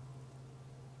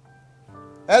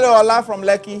 Hello, Ola from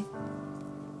Lekki.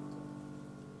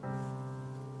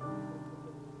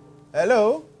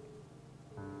 Hello.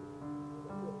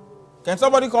 Can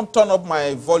somebody come turn up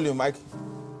my volume, Mike?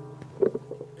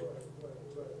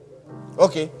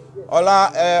 Okay.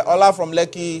 Ola from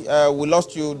Lekki, we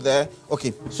lost you there.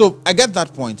 Okay, so I get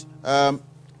that point.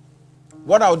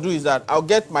 What I'll do is that I'll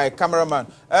get my cameraman.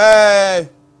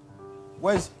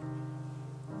 Where's?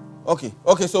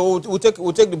 Okay, so we'll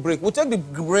take the break. We'll take the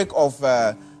break of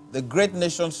the Great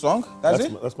Nation song.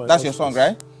 That's your song,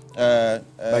 right?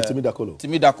 By Timi Dakolo.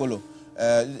 Timi Dakolo.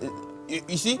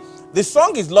 You see, the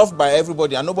song is loved by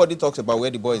everybody, and nobody talks about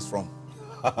where the boy is from.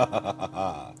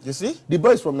 You see, the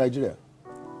boy is from Nigeria.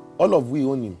 All of we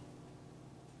own him.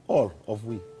 All of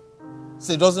we.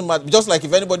 So it doesn't matter. Just like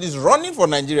if anybody is running for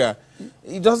Nigeria,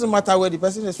 it doesn't matter where the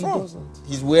person is from.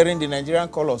 He's wearing the Nigerian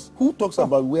colors. Who talks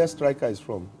about where striker is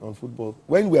from on football?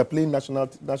 When we are playing national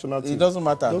team. It doesn't matter.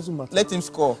 It doesn't matter. Let him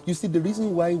score. You see, the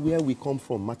reason why where we come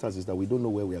from matters is that we don't know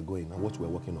where we are going and what we are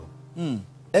working on.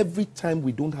 Every time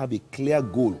we don't have a clear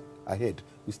goal ahead,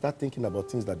 we start thinking about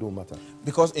things that don't matter.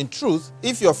 Because in truth,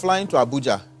 if you're flying to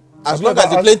Abuja, as long as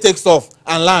the plane takes off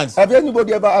and lands. Have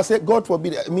anybody ever said, God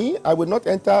forbid, me, I will not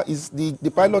enter,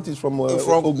 the pilot is from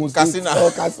Ogun State.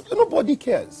 Katsina. Nobody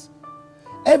cares.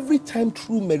 Every time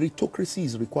true meritocracy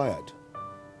is required,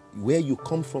 where you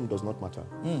come from does not matter.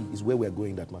 It's where we're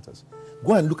going that matters.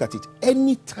 Go and look at it.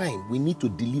 Any time we need to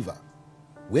deliver,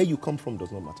 where you come from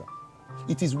does not matter.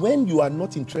 It is when you are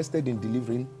not interested in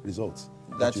delivering results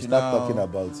that you start talking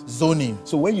about zoning.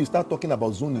 So when you start talking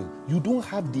about zoning, you don't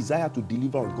have desire to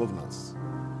deliver on governance.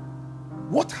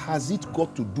 What has it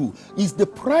got to do? Is the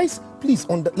price, please,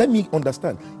 let me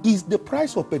understand, is the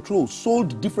price of petrol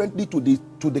sold differently to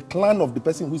the clan of the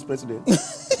person who is president?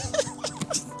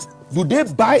 Do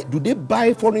they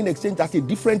buy foreign exchange at a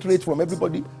different rate from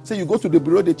everybody? Say you go to the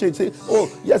bureau de change, say,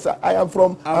 oh yes, I'm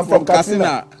from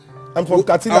Katsina. I'm from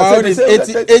Katsina. Our own is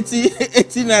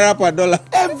 80 naira per dollar.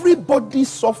 Everybody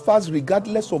suffers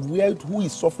regardless of who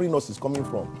is suffering us is coming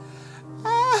from.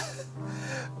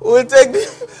 We'll take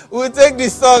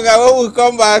this song, and when we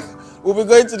come back, we'll be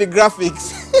going to the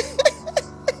graphics.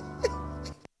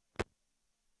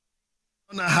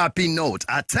 On a happy note,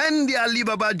 attend the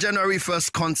AliBaba January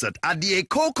 1st concert at the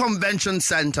Eco Convention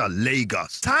Center,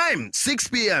 Lagos. Time, 6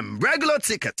 p.m. Regular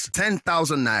tickets,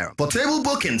 10,000 naira. For table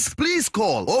bookings, please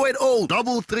call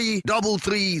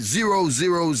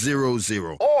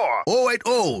 080-3333-0000 or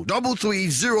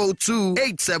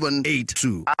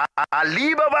 080-3302-8782.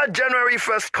 AliBaba January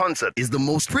 1st concert is the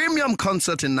most premium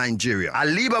concert in Nigeria.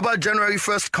 AliBaba January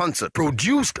 1st concert,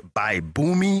 produced by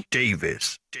Bumi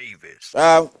Davis.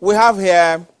 We have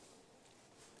here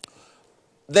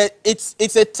that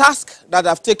it's a task that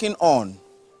I've taken on,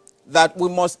 that we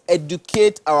must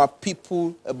educate our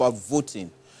people about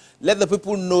voting. Let the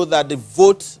people know that the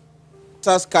voter's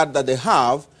card that they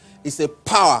have is a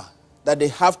power that they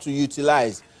have to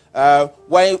utilize.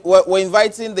 We're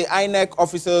inviting the INEC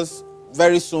officers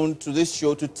very soon to this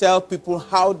show to tell people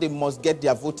how they must get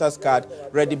their voter's card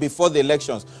ready before the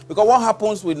elections. Because what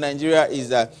happens with Nigeria is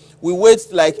that we wait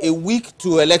like a week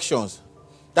to elections.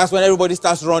 That's when everybody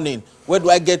starts running. Where do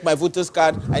I get my voter's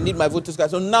card? I need my voter's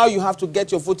card. So now you have to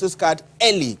get your voter's card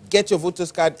early. Get your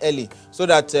voter's card early so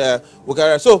that we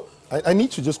can. So I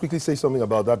need to just quickly say something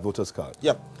about that voter's card.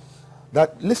 Yeah.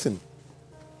 That, listen,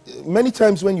 many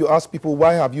times when you ask people,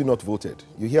 why have you not voted?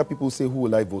 You hear people say, who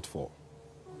will I vote for?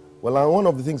 Well, one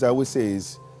of the things I always say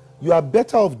is, you are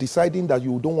better off deciding that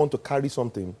you don't want to carry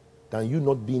something than you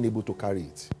not being able to carry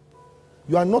it.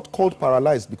 You are not called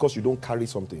paralyzed because you don't carry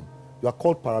something. You are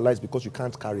called paralyzed because you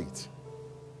can't carry it.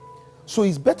 So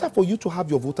it's better for you to have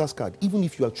your voter's card, even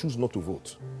if you choose not to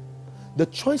vote. The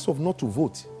choice of not to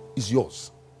vote is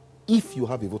yours, if you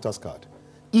have a voter's card.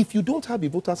 If you don't have a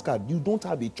voter's card, you don't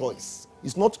have a choice.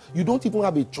 It's not, you don't even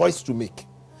have a choice to make.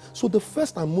 So the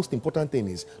first and most important thing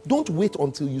is, don't wait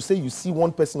until you say you see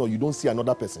one person or you don't see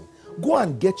another person. Go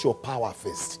and get your power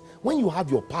first. When you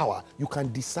have your power, you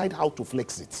can decide how to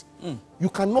flex it. You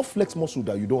cannot flex muscle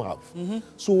that you don't have.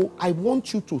 So I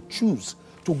want you to choose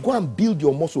to go and build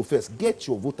your muscle first. Get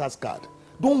your voter's card.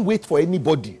 Don't wait for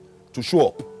anybody to show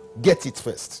up. Get it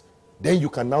first. Then you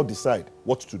can now decide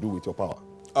what to do with your power.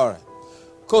 All right.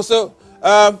 Cool. So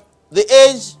the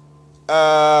age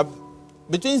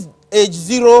between age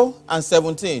 0 and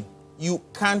 17, you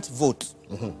can't vote.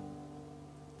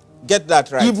 Get that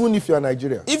right. Even if you are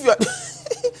Nigerian.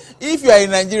 If you are in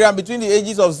Nigeria between the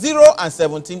ages of 0 and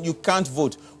 17, you can't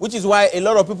vote. Which is why a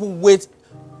lot of people wait.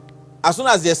 As soon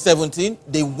as they're 17,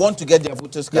 they want to get their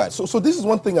voter's card. Yeah, so this is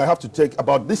one thing I have to take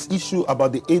about this issue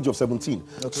about the age of 17.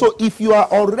 Okay. So if you are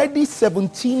already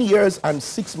 17 years and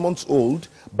 6 months old,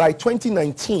 by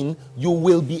 2019, you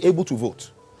will be able to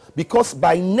vote. Because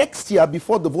by next year,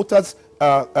 before the voters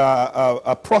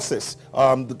process,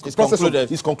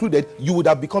 is concluded, you would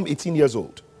have become 18 years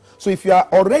old. So if you are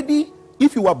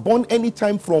if you were born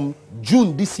anytime from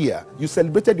June this year, you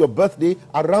celebrated your birthday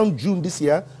around June this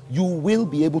year, you will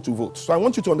be able to vote. So I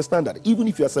want you to understand that, even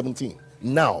if you are 17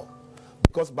 now,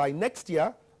 because by next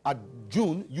year, at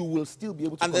June, you will still be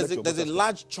able to. And there's a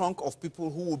large chunk of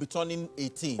people who will be turning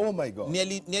 18. Oh my God!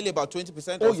 Nearly about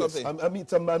 20% or something. I mean,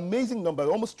 it's an amazing number.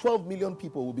 Almost 12 million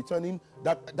people will be turning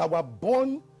that were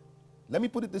born. Let me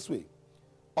put it this way: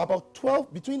 about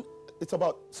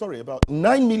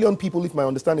 9 million people, if my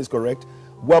understanding is correct,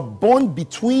 were born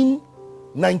between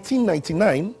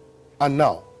 1999 and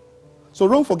now. So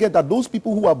don't forget that those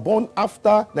people who were born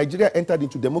after Nigeria entered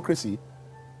into democracy,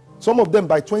 some of them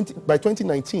by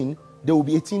 2019, they will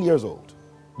be 18 years old.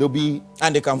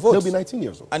 And they can vote. They'll be 19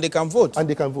 years old. And they can vote. And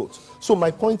they can vote. So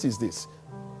my point is this: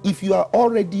 if you are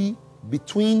already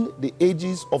between the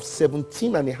ages of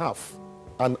 17 and a half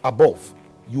and above,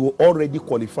 you will already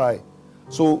qualify.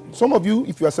 So some of you,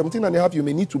 if you are 17 and a half, you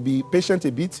may need to be patient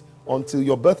a bit until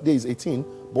your birthday is 18,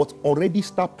 but already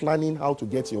start planning how to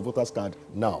get your voter's card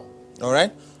now. All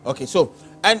right. Okay. So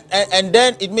and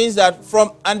then it means that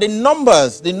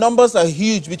the numbers are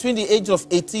huge. Between the age of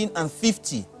 18 and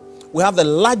 50, we have the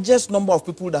largest number of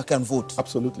people that can vote.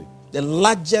 Absolutely. The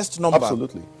largest number.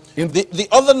 Absolutely. The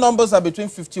other numbers are between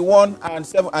 51 and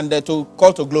 7, and they're to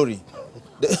call to glory.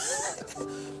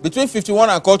 Between 51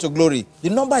 and Call to Glory, the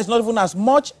number is not even as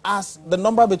much as the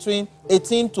number between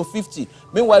 18 to 50.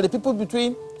 Meanwhile, the people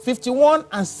between 51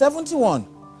 and 71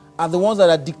 are the ones that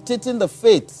are dictating the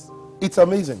fate. It's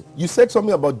amazing. You said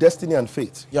something about destiny and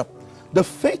fate. Yep. The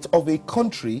fate of a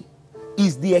country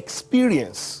is the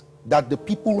experience that the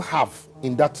people have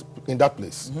in that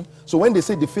place. So when they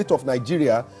say the fate of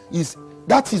Nigeria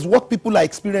that is what people are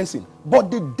experiencing. But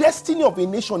the destiny of a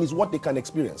nation is what they can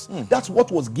experience. That's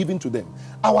what was given to them.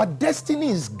 Our destiny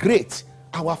is great.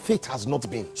 Our fate has not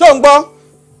been. Shongbo.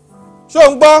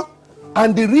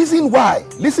 And the reason why,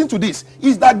 listen to this,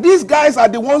 is that these guys are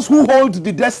the ones who hold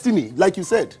the destiny, like you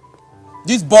said.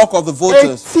 This bulk of the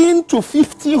voters. 18 to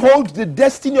 50 hold the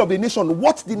destiny of the nation,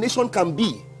 what the nation can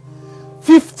be.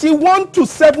 51 to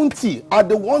 70 are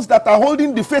the ones that are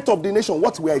holding the fate of the nation,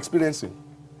 what we are experiencing.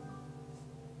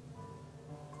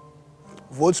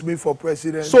 Votes me for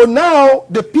president. So now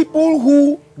the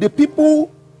people,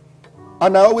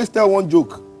 and I always tell one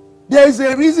joke, there is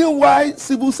a reason why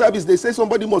civil service, they say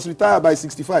somebody must retire by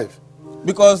 65.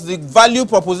 Because the value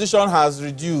proposition has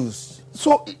reduced.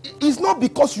 So it's not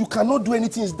because you cannot do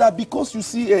anything, it's that because you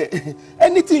see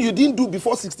anything you didn't do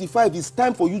before 65, it's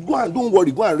time for you to go and don't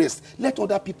worry, go and rest. Let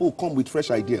other people come with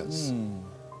fresh ideas.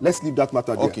 Let's leave that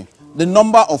matter there. Okay. The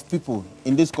number of people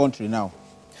in this country now.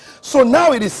 So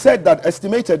now it is said that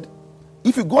estimated,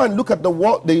 if you go and look at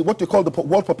what they call the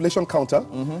world population counter,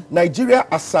 Nigeria,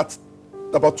 as at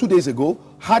about 2 days ago,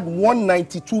 had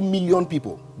 192 million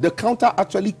people. The counter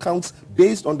actually counts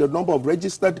based on the number of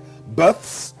registered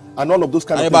births and all of those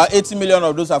kind of things. And about 80 million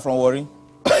of those are from Warri. In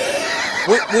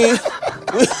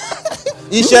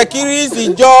Shakiris,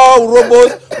 in Joe,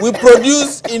 Robos, we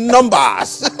produce in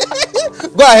numbers.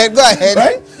 Go ahead.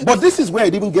 Right? But this is where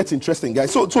it even gets interesting,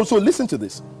 guys. So listen to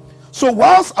this. So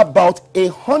whilst about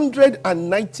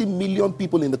 190 million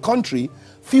people in the country,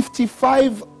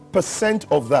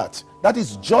 55% of that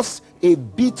is just a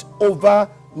bit over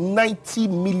 90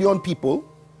 million people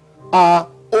are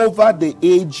over the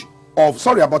age of,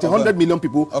 about 100 million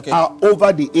people are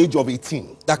over the age of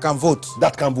 18. That can vote.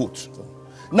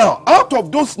 Now, out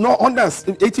of those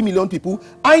 180 million people,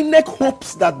 INEC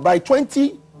hopes that by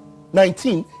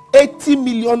 2019, 80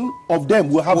 million of them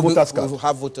will have voters card. Will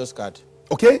have voters card.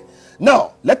 Okay?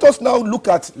 Now, let us now look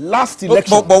at last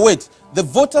election. But wait, the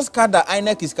voters card that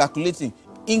INEC is calculating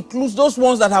includes those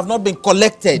ones that have not been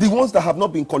collected. The ones that have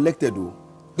not been collected, though.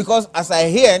 Because as I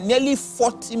hear, nearly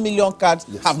 40 million cards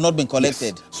have not been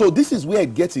collected. Yes. So this is where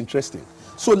it gets interesting.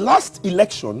 So last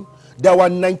election, there were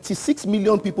 96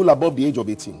 million people above the age of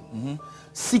 18.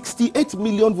 68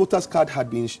 million voters card had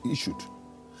been issued.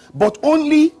 But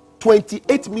only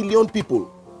 28 million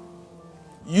people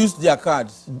used their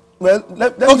cards. Well,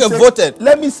 voted.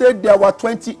 Let me say there were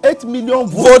 28 million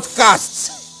vote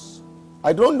cast.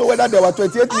 I don't know whether there were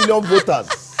 28 million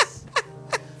voters.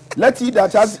 Let's see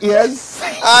that has ears.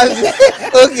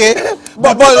 Okay.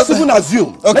 But let's even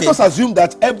assume. Okay. Let us assume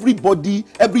that every vote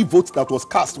that was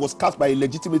cast by a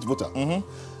legitimate voter.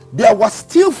 There were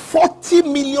still 40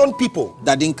 million people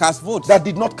that didn't cast votes. That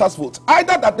did not cast votes.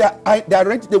 Either that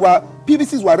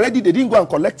PVCs were ready, they didn't go and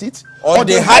collect it, or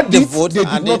they had the vote, they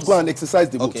did not go and exercise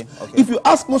the vote. If you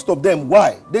ask most of them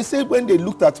why, they say when they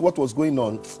looked at what was going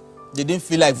on, they didn't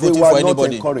feel like voting for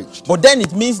anybody. Encouraged. But then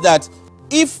it means that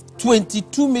if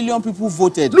 22 million people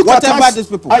voted, whatever these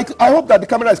people. I hope that the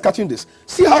camera is catching this.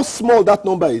 See how small that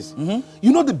number is.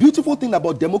 You know, the beautiful thing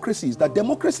about democracy is that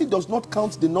democracy does not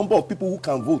count the number of people who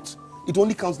can vote. It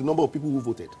only counts the number of people who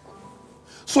voted.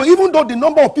 So even though the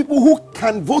number of people who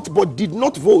can vote but did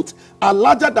not vote are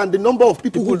larger than the number of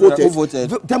people who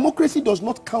voted, democracy does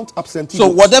not count absentee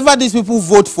votes. So whatever these people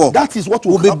vote for, that is what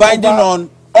will be binding on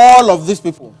all of these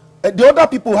people. The other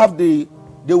people have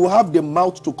they will have the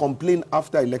mouth to complain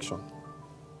after election.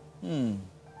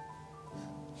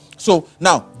 So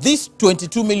now, these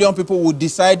 22 million people will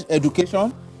decide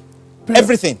education,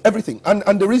 everything.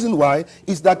 And the reason why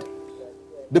is that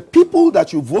the people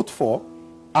that you vote for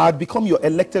are become your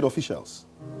elected officials.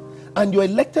 And your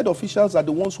elected officials are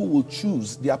the ones who will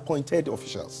choose the appointed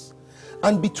officials.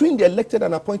 And between the elected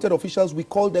and appointed officials, we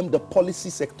call them the policy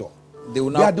sector. They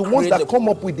are the ones that come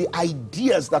up with the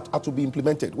ideas that are to be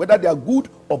implemented, whether they are good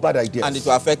or bad ideas. And it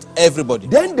will affect everybody.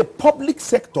 Then the public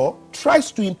sector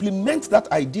tries to implement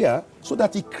that idea so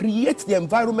that it creates the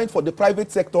environment for the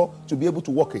private sector to be able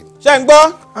to work in.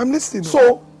 Shengbo, I'm listening.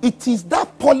 So it is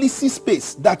that policy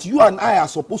space that you and I are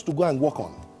supposed to go and work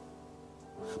on.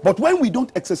 But when we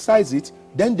don't exercise it,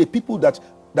 then the people that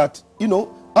you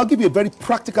know, I'll give you a very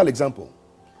practical example.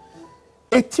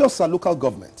 Etiosa local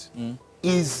government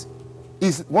is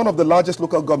is one of the largest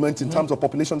local governments in terms of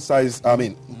population size,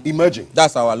 emerging.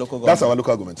 That's our local government. That's our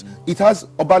local government. It has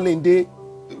Obalende,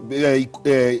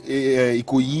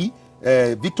 Ikoyi,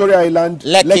 Victoria Island,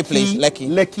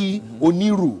 Lekki,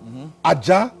 Oniru,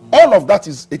 Aja. All of that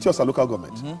is Etiosa local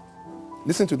government.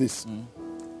 Listen to this.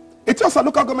 Etiosa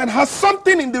local government has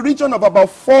something in the region of about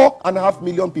 4.5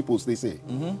 million people, they say.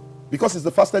 Because it's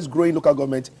the fastest growing local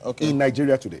government in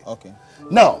Nigeria today.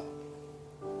 Now,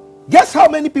 guess how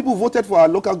many people voted for our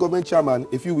local government chairman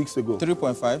a few weeks ago?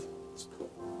 3.5.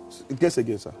 Guess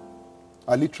again, sir.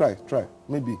 Ali, try.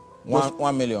 Maybe.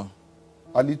 1 million.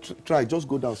 Ali, try. Just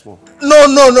go down small. No.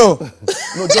 No,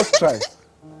 just try.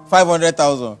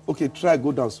 500,000. Okay, try.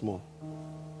 Go down small.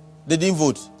 They didn't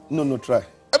vote. No, try.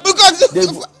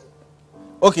 Because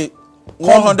okay,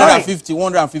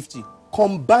 150.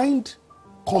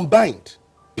 Combined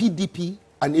PDP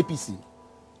and APC,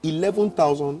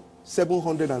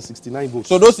 11,769 votes.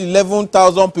 So those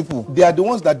 11,000 people, they are the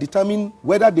ones that determine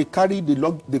whether they carry the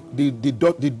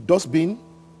dustbin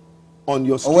on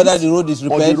your street, or whether the road is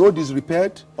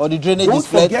repaired, or the drainage is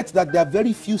fed. Don't forget that there are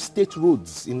very few state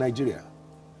roads in Nigeria.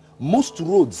 Most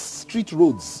roads, street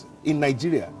roads in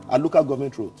Nigeria, are local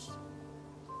government roads.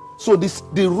 So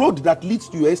the road that leads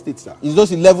to your estate, sir, is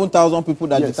those 11,000 people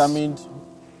that determined.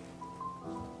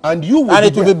 And you will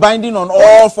it will be binding on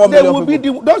all 4 million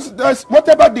people. That's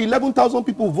whatever the 11,000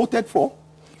 people voted for.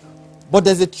 But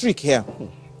there's a trick here.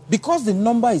 Because the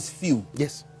number is few,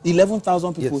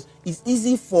 11,000 people, it's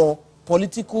easy for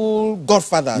political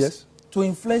godfathers to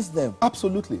influence them.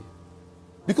 Absolutely.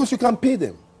 Because you can pay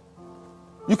them.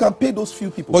 You can pay those few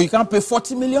people. But you can't pay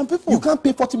 40 million people. You can't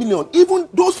pay 40 million. Even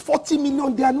those 40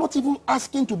 million, they are not even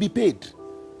asking to be paid.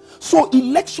 So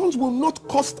elections will not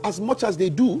cost as much as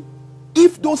they do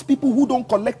if those people who don't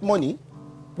collect money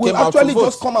will actually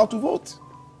just come out to vote.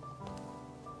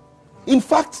 In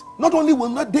fact, not only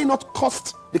will they not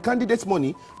cost the candidates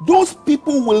money, those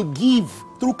people will give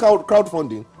through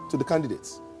crowdfunding to the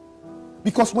candidates.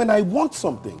 Because when I want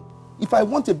something, if I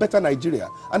want a better Nigeria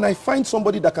and I find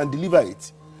somebody that can deliver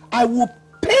it, I will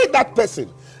pay that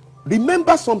person.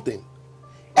 Remember something.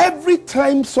 Every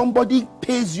time somebody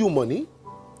pays you money,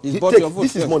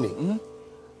 this is money.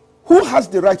 Who has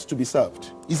the right to be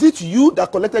served? Is it you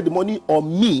that collected the money or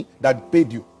me that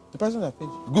paid you? The person that paid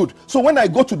you. Good. So when I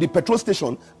go to the petrol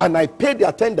station and I pay the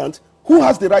attendant, who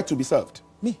has the right to be served?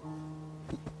 Me.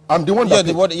 I'm the one that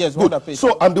paid. One that paid.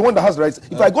 So I'm the one that has the rights.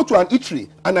 If I go to an eatery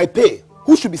and I pay,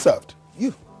 who should be served?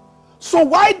 You. So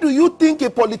why do you think a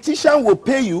politician will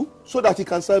pay you so that he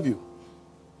can serve you?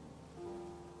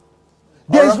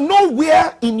 There is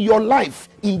nowhere in your life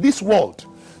in this world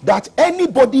that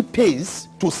anybody pays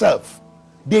to serve.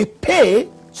 They pay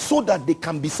so that they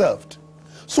can be served.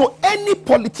 So any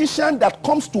politician that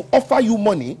comes to offer you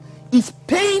money is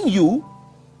paying you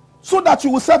so that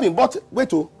you will serve him. But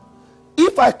wait,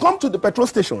 if I come to the petrol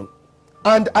station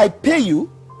and I pay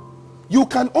you, you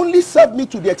can only serve me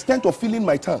to the extent of filling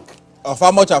my tank. Of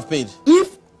how much I've paid?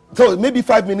 So maybe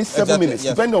 5 minutes, 7 minutes,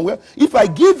 depending on where. If I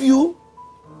give you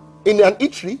in an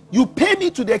eatery, you pay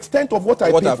me to the extent of what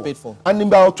I paid for. And in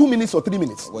about 2 minutes or 3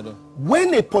 minutes.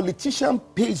 When a politician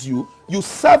pays you, you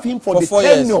serve him for the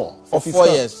tenure of his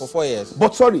term. For 4 years.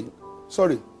 But sorry.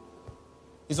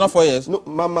 It's not 4 years. No,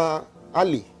 Mama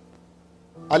Ali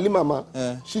Mama,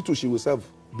 she will serve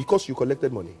because you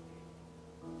collected money.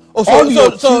 Oh, so, all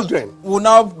your children will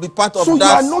now be part of that. So you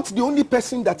are not the only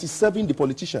person that is serving the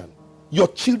politician. Your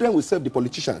children will serve the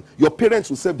politician. Your parents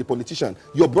will serve the politician.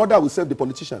 Your brother will serve the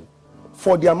politician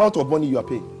for the amount of money you are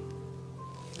paying.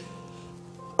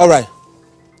 All right.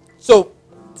 So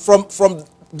from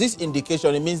this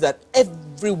indication, it means that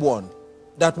everyone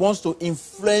that wants to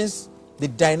influence the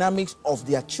dynamics of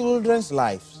their children's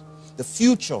lives, the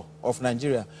future of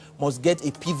Nigeria, must get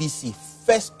a PVC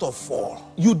first of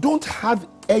all. You don't have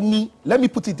any, let me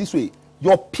put it this way.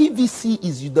 Your PVC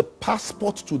is the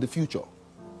passport to the future.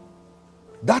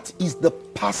 That is the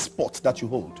passport that you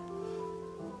hold.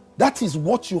 That is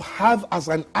what you have as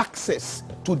an access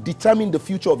to determine the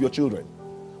future of your children.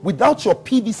 Without your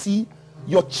PVC,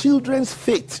 your children's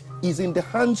fate is in the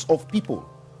hands of people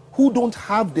who don't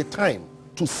have the time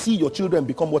to see your children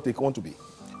become what they want to be.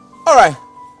 All right.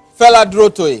 Fela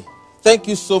DUROTOYE, thank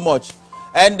you so much.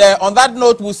 And on that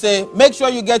note, we'll say, make sure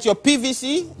you get your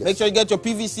PVC. Yes. Make sure you get your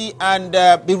PVC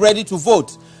and be ready to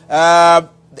vote.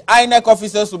 The INEC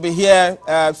officers will be here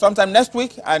sometime next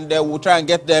week, and we'll try and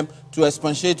get them to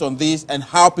expatiate on this and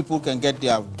how people can get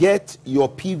their... Get your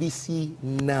PVC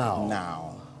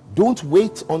now. Don't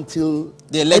wait until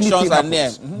the elections are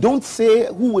near. Don't say,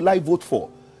 who will I vote for?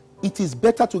 It is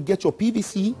better to get your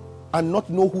PVC and not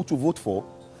know who to vote for,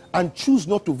 and choose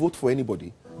not to vote for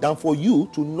anybody than for you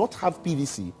to not have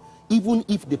PVC, even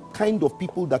if the kind of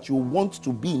people that you want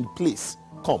to be in place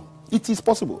come. It is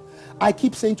possible. I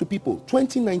keep saying to people,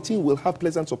 2019 will have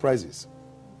pleasant surprises.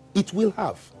 It will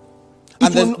have.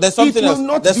 And there's something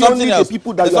else. There's something else.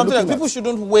 People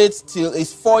shouldn't wait till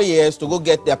it's 4 years to go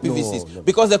get their PVCs. No.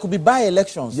 Because there could be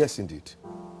by-elections. Yes, indeed.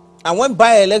 And when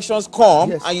by-elections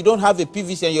come and you don't have a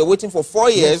PVC and you're waiting for 4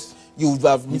 years, you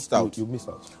have missed out. You missed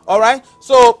out. All right.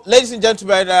 So, ladies and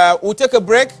gentlemen, we'll take a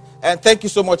break. And thank you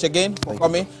so much again for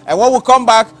coming. And when we come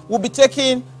back, we'll be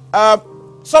taking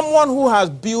someone who has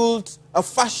built a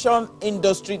fashion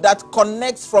industry that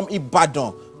connects from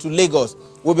Ibadan to Lagos.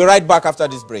 We'll be right back after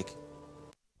this break.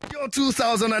 Your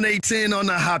 2018 on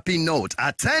a happy note.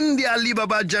 Attend the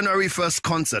AliBaba January 1st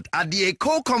concert at the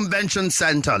Eco Convention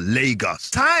Center, Lagos.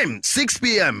 Time, 6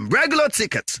 p.m. Regular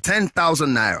tickets,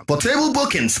 10,000 naira. For table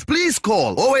bookings, please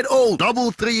call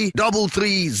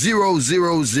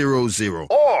 080-3333-0000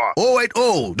 or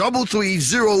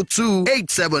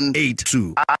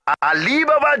 080-3302-8782.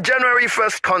 AliBaba January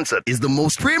 1st concert is the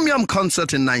most premium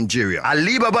concert in Nigeria.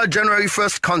 AliBaba January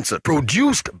 1st concert,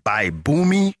 produced by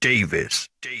Bumi Davis.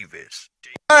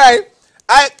 All right.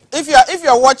 If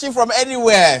you're watching from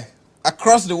anywhere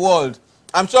across the world,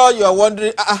 I'm sure you are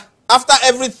wondering, after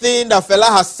everything that Fela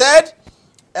has said,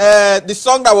 the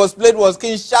song that was played was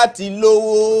King Shati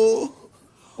Lowo.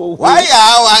 Why?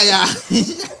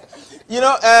 You know,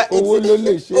 all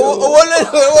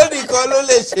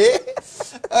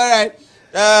right.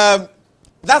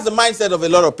 That's the mindset of a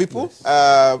lot of people,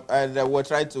 and we're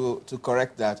trying to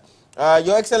correct that.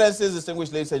 Your Excellencies,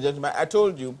 distinguished ladies and gentlemen, I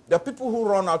told you, there are people who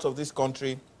run out of this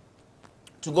country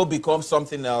to go become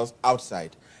something else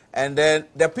outside. And then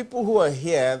there are people who are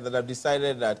here that have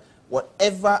decided that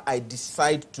whatever I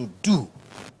decide to do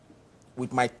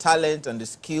with my talent and the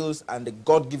skills and the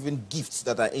God-given gifts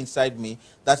that are inside me,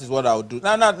 that is what I'll do.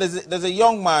 Now, there's a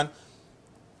young man,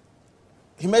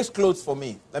 he makes clothes for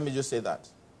me. Let me just say that.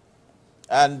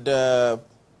 And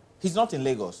he's not in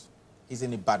Lagos. He's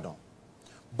in Ibadan.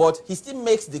 But he still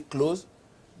makes the clothes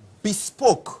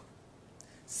bespoke,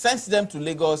 sends them to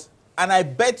Lagos, and I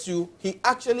bet you he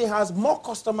actually has more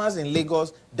customers in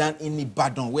Lagos than in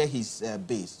Ibadan, where he's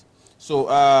based. So,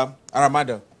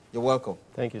 Aramada, you're welcome.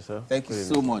 Thank you, sir. Thank you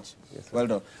so much. Yes, well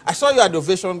done. I saw you at the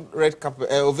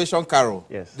Ovation Carol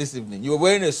this evening. You were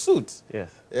wearing a suit.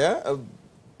 Yes. Yeah, a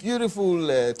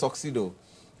beautiful tuxedo.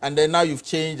 And then now you've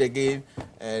changed again.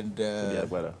 And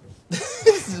Agbada.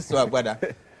 So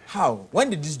Agbada. How? When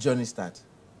did this journey start?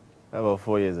 About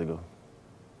 4 years ago.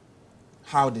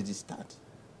 How did it start?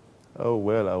 Oh,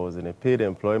 well, I was in a paid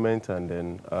employment, and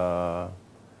then the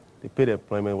paid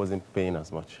employment wasn't paying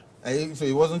as much. So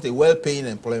it wasn't a well-paying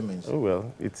employment? Oh,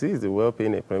 well, it is a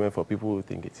well-paying employment for people who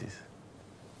think it is.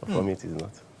 But for me, it is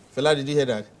not. Fela, did you hear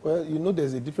that? Well, you know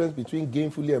there's a difference between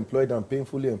gainfully employed and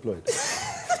painfully employed.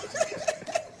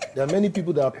 There are many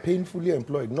people that are painfully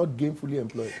employed, not gainfully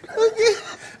employed. Okay.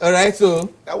 All right, so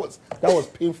that was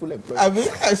painful employment. I mean,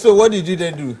 so what did you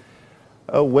then do?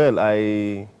 Well,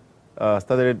 I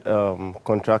started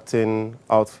contracting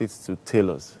outfits to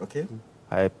tailors. Okay.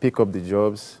 I pick up the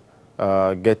jobs,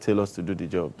 get tailors to do the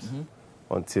jobs,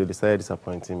 until they started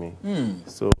disappointing me.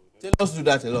 So tailors do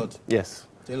that a lot. Yes.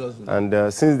 Tailors do that. And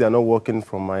since they are not working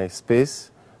from my space,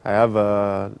 I have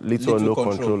little or no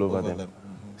control over them.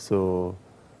 So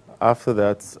after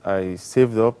that, I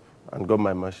saved up and got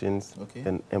my machines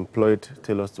and employed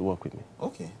tailors to work with me.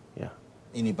 Okay. Yeah.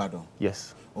 In Ibadan?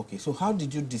 Yes. Okay, so how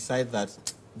did you decide that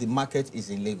the market is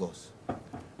in Lagos?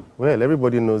 Well,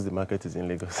 everybody knows the market is in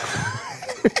Lagos.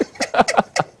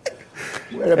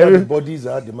 Wherever the bodies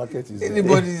are, the market is there.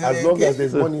 As long as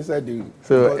there's money inside the...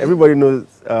 So everybody knows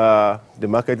the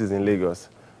market is in Lagos.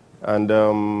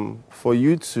 And for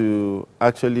you to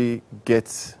actually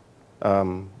get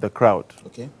the crowd,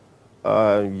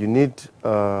 you need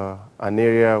an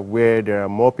area where there are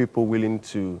more people willing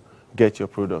to get your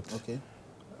product. Okay.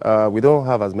 We don't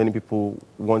have as many people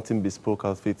wanting bespoke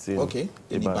outfits in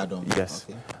Ibadan. Yes.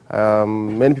 Okay.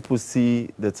 Many people see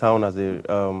the town as a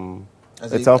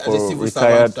town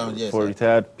for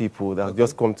retired people that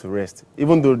just come to rest.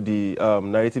 Even though the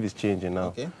narrative is changing now.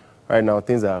 Okay. Right now,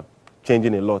 things are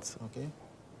changing a lot. Okay.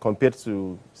 Compared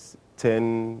to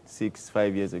 10, 6,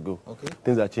 5 years ago. Okay.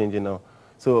 Things are changing now.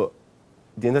 So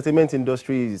the entertainment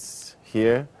industry is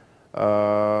here.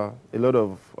 A lot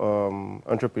of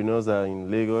entrepreneurs are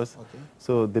in Lagos. Okay.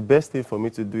 So the best thing for me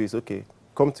to do is,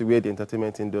 come to where the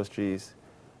entertainment industry is.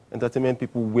 Entertainment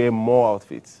people wear more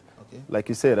outfits. Okay. Like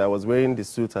you said, I was wearing the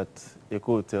suit at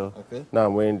Eco Hotel. Okay. Now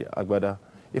I'm wearing the Agbada.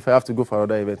 If I have to go for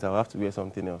another event, I'll have to wear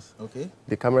something else. Okay.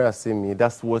 The camera has seen me.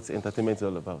 That's what entertainment is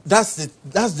all about. That's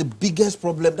the biggest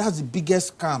problem. That's the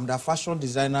biggest scam that fashion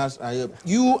designers are.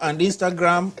 You and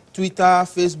Instagram, Twitter,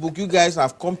 Facebook, you guys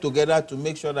have come together to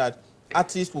make sure that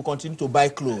artists will continue to buy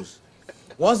clothes.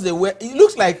 Once they wear, it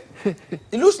looks like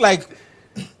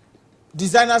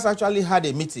designers actually had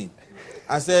a meeting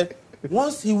and said,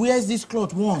 once he wears this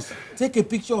cloth once, take a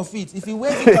picture of it. If he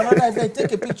wears it to another event,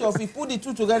 take a picture of it. Put the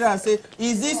two together and say,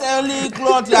 is this only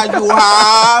cloth that you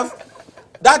have?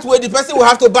 That way the person will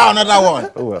have to buy another one.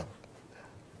 Oh, well.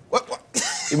 What?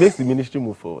 It makes the ministry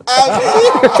move forward. That's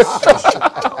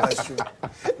true.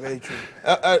 Very true.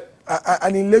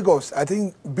 And in Lagos, I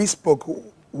think Bespoke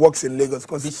works in Lagos.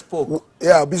 Bespoke?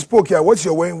 Yeah, Bespoke. Yeah, what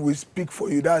you're wearing will speak for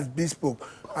you. That's Bespoke.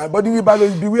 But in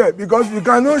Ibadan, beware, because you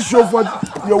cannot show for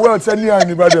your wealth anywhere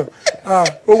in Ibadan. Oh,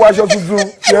 what you to do?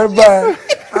 Yeah,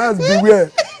 that's beware.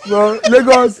 So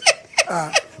Lagos,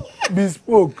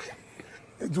 Bespoke.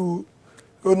 To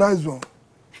go nice one.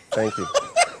 Thank you.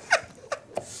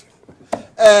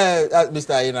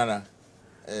 Mr. Ainana.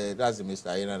 That's the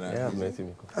Mr. Ainana. Yeah, I've met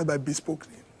him. That's my Bespoke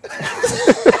name.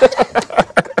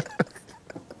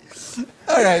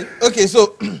 All right. Okay,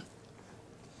 so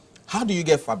how do you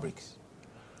get fabrics?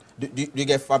 Do you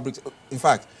get fabrics? In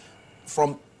fact,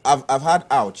 I've had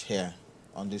Ouch here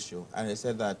on this show, and they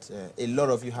said that a lot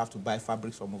of you have to buy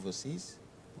fabrics from overseas.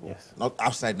 Yes. Not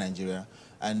outside Nigeria.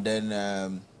 And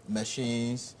then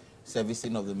machines,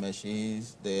 servicing of the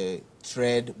machines, the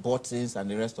thread, buttons, and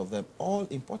the rest of them, all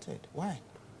imported. Why?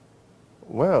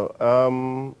 Well,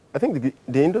 I think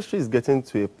the industry is getting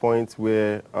to a point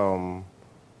where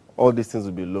all these things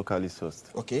will be locally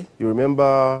sourced. Okay. You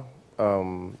remember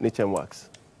Nature Wax?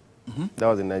 Mm-hmm. That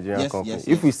was a Nigerian company. Yes,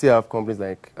 if we still have companies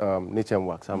like Nature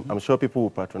Wax, I'm sure people will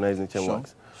patronize Nature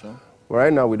Wax. Sure. But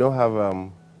right now, we don't have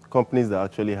companies that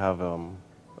actually have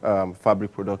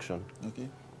fabric production. Okay.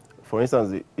 For instance,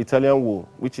 the Italian wool,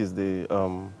 which is the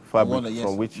fabric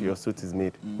from which your suit is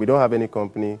made, we don't have any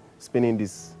company spinning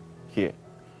this here.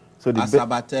 So the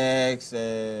Asabatex,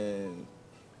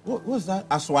 what was that?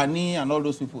 Aswani and all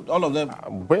those people, all of them.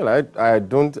 Well, I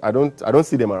don't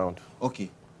see them around. Okay.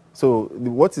 So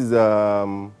what is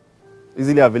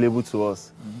easily available to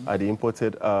us are the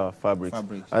imported fabrics.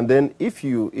 And then if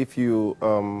you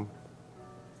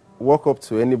walk up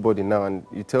to anybody now and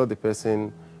you tell the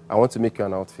person, I want to make you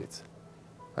an outfit,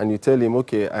 and you tell him,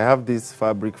 okay, I have this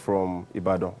fabric from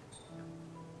Ibadan.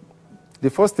 The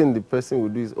first thing the person will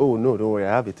do is, oh no, don't worry,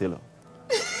 I have a tailor.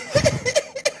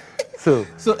 So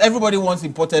everybody wants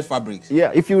imported fabrics.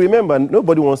 Yeah, if you remember,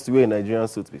 nobody wants to wear a Nigerian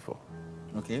suit before.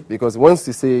 Okay. Because once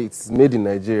you say it's made in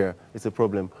Nigeria, it's a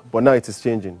problem. But now it is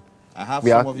changing. I have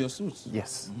some of your suits.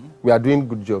 Yes. We are doing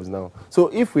good jobs now. So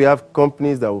if we have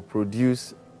companies that will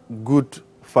produce good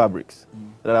fabrics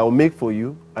that I will make for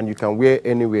you and you can wear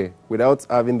anywhere without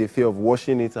having the fear of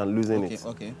washing it and losing it,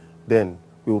 then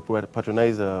we will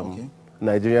patronize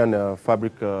Nigerian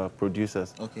fabric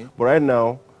producers. Okay. But right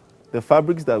now, the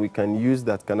fabrics that we can use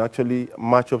that can actually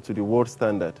match up to the world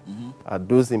standard are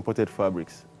those imported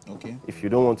fabrics. Okay. If you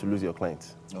don't want to lose your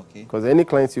clients. Okay. Because any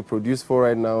clients you produce for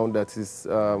right now that is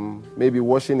maybe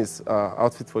washing his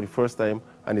outfit for the first time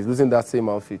and is losing that same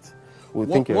outfit, will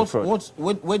think you're a fraud.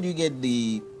 Where do you get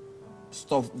the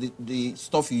stuff, the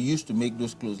stuff you use to make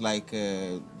those clothes, like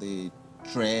the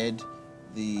thread,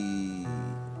 the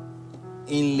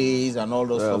inlays and all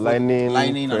those stuff? Lining,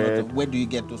 and all that. Where do you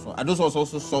get those from? Are those also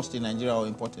sourced in Nigeria or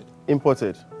imported?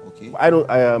 Imported. Okay. I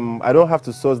don't have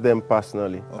to source them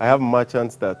personally. Okay. I have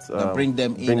merchants that bring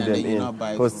them in.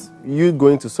 Because you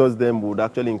going to source them would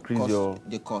actually increase your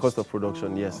cost of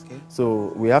production. Yes. Okay.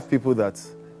 So we have people that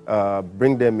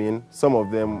bring them in. Some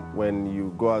of them, when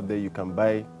you go out there, you can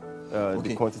buy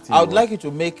the quantity. I would like you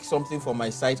to make something for my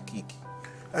sidekick.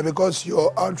 And because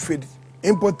your outfit,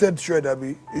 imported thread,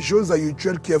 Abi, it shows that you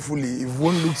tread carefully. If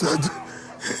one looks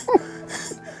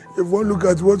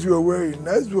at what you are wearing,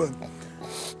 nice one.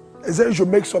 I said you should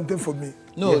make something for me.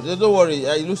 No, don't worry.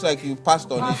 It looks like you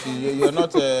passed on it. You're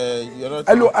not.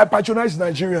 Hello, I patronize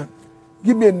Nigerian.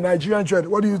 Give me a Nigerian thread.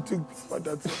 What do you think about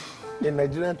that? A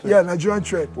Nigerian thread? Yeah, Nigerian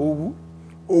thread. Owu?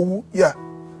 Owu, yeah.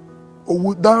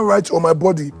 Owu, downright on my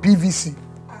body, PVC.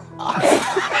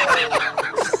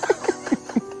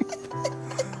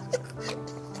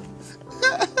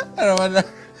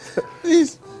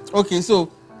 Please. Okay,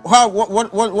 so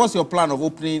what's your plan of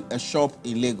opening a shop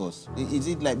in Lagos? Is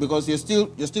it like, because you're still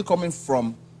coming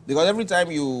from, because every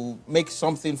time you make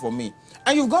something for me,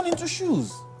 and you've gone into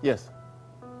shoes. Yes.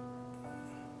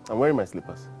 I'm wearing my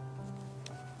slippers.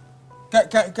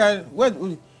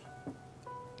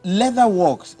 Leather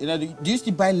works. Do you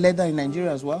still buy leather in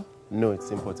Nigeria as well? No,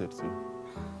 it's imported too.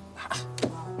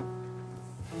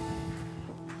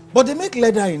 But they make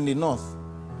leather in the north.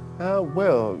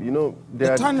 Well, you know,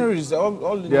 the tanneries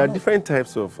all in there are north. different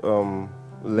types of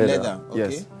leather. Leather, okay.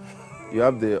 Yes. You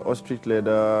have the ostrich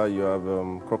leather, you have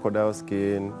crocodile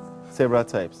skin, several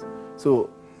types. So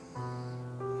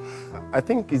I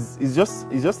think it's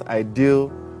just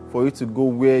ideal for you to go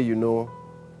where you know.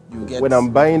 When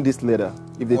I'm buying this leather,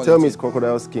 if they tell me it's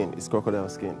crocodile skin, it's crocodile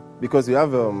skin, because you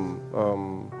have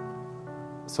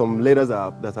some leathers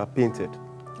that are painted.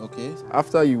 Okay.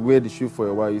 After you wear the shoe for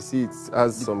a while, you see it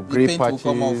has some grey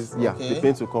patches. Yeah, okay. The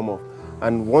paint will come off.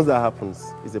 And once that happens,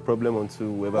 it's a problem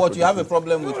onto whoever. What, you have a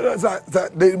problem with?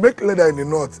 They make leather in the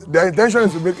north. Their intention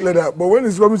is to make leather, but when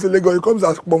it's coming to Lagos, it comes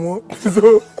as pomo.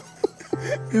 So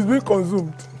it's being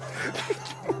consumed.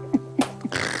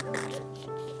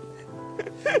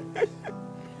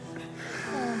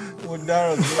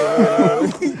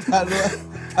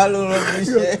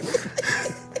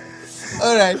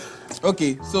 All right.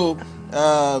 Okay. So,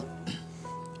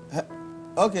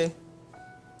 okay.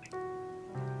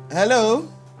 Hello.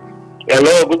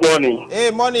 Hello. Good morning.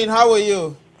 Hey, morning. How are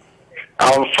you?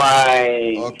 I'm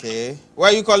fine. Okay.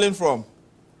 Where are you calling from?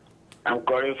 I'm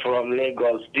calling from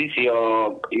Lagos. This is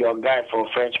your guy from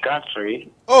French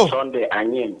country. Oh. Sunday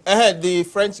Anyim. The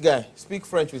French guy. Speak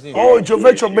French with him. Oh,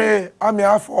 Jove Chobe, I'm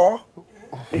here for.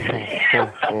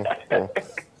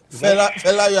 Fella,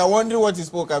 you are wondering what he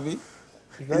spoke, Abi?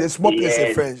 It's a small place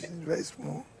in French. It's very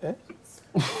small.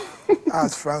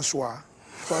 As Francois.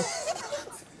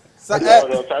 Ça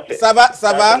va?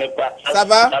 Ça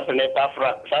ce n'est pas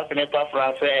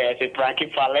français, c'est toi qui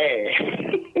fallait.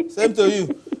 Same to you.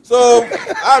 So,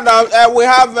 we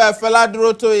have Fela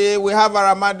DUROTOYE, we have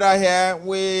Aramada here,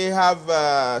 we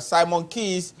have Simon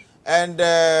Keys, and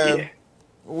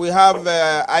we have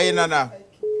Ayenana.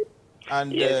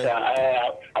 And yes,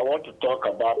 I want to talk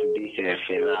about this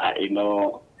Fela. You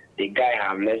know, the guy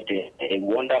has left a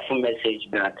wonderful message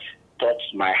that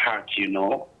touched my heart, you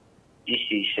know. This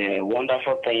is a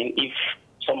wonderful thing. If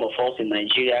some of us in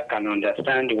Nigeria can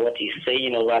understand what he's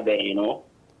saying over there, you know.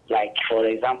 Like, for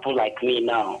example, like me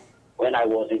now, when I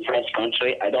was in French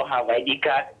country, I don't have ID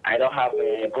card, I don't have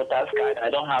a voter's card, I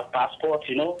don't have passport,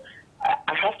 you know.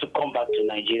 I have to come back to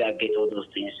Nigeria, get all those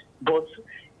things. But,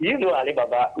 you know,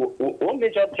 AliBaba, one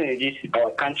major thing in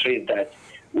our country is that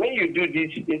when you do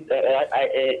this,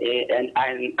 an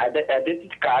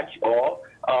identity card or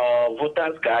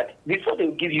voter's card, before they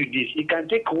give you this, it can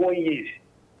take 1 year.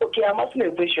 Okay, I'm asking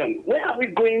a question. Where are we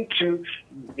going to,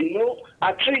 you know,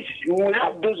 at least we will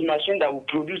have those machines that will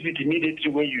produce it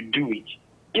immediately when you do it.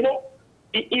 You know,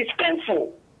 it's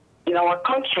painful in our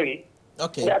country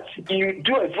that you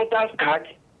do a voter's card,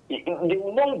 they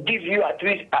will not give you at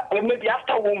least, maybe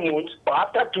after 1 month or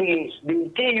after 2 months, they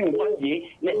will tell you 1 year.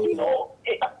 You know,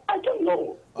 I don't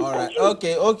know. All right,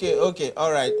 okay,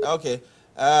 all right, okay.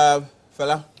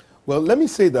 Fela? Well, let me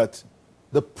say that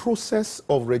the process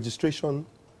of registration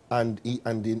and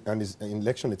his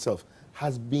election itself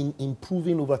has been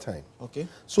improving over time. Okay.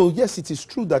 So yes, it is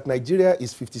true that Nigeria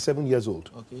is 57 years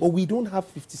old, okay, but we don't have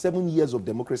 57 years of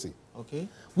democracy. Okay.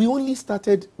 We only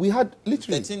started, we had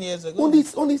literally 13 years ago. Only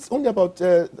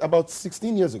about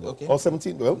 16 years ago, okay, or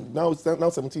 17. Well, now it's now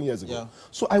 17 years ago. Yeah.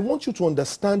 So I want you to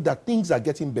understand that things are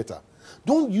getting better.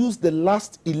 Don't use the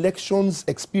last elections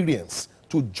experience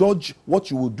to judge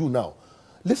what you will do now.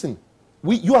 Listen.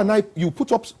 You and I, you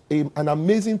put up an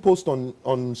amazing post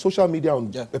on social media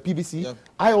on PBC. Yeah.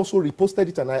 I also reposted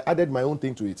it and I added my own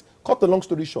thing to it. Cut the long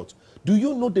story short. Do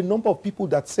you know the number of people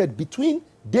that said between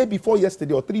day before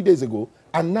yesterday or 3 days ago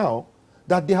and now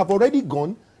that they have already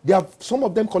gone, some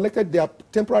of them collected their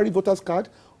temporary voters card,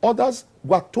 others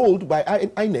were told by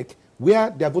INEC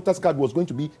where their voters card was going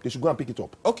to be, they should go and pick it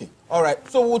up. Okay, all right.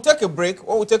 So we'll take a break.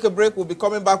 When we take a break, we'll be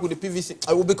coming back with the PVC.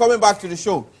 We'll be coming back to the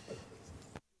show.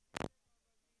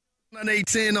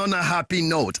 2018 on a happy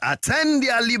note. Attend the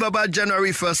AliBaba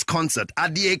January 1st concert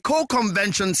at the Eco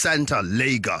Convention Center,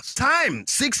 Lagos. Time,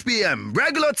 6 p.m.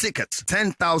 Regular tickets,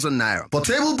 10,000 naira. For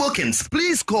table bookings,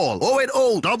 please call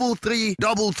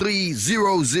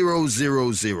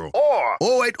 080-3333-0000 or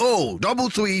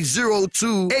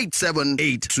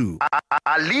 080-3302-8782.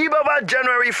 AliBaba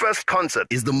January 1st concert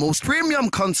is the most premium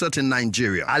concert in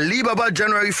Nigeria. AliBaba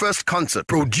January 1st concert,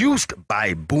 produced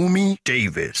by Bumi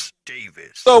Davis.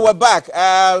 So we're back.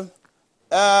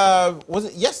 Was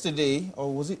it yesterday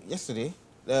or was it yesterday?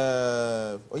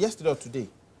 Or yesterday or today?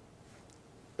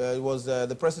 It was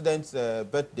the president's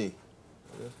birthday.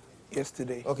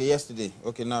 Yesterday. Okay, yesterday.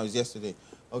 Okay, now it's yesterday.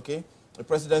 Okay, the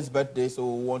president's birthday. So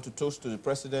we want to toast to the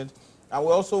president, and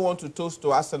we also want to toast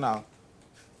to Arsenal.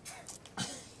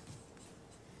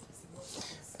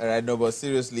 All right, no, but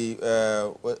seriously,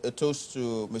 a toast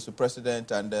to Mr. President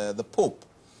and the Pope.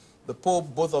 The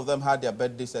Pope, both of them had their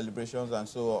birthday celebrations, and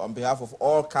so on behalf of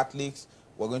all Catholics,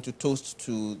 we're going to toast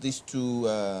to these two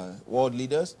world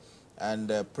leaders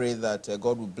and pray that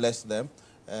God will bless them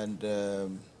and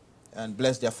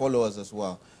bless their followers as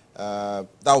well. That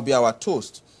will be our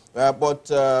toast. But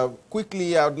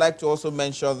quickly, I would like to also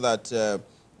mention that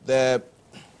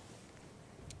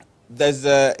there's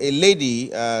a lady,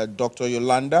 Dr.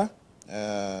 Yolanda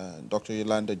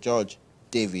George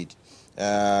David.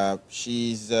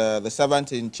 She's the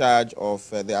servant in charge of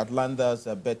the Atlanta's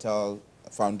Bethel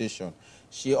Foundation.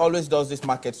 She always does this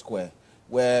market square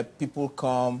where people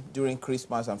come during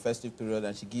Christmas and festive period,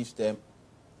 and she gives them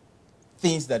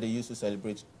things that they use to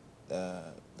celebrate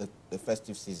the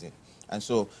festive season. And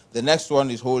so the next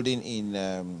one is holding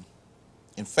in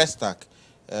Festac,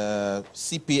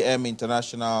 CPM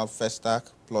International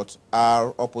Festac, plot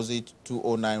R, opposite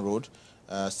 209 Road,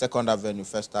 2nd Avenue,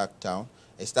 Festac Town.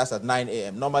 It starts at 9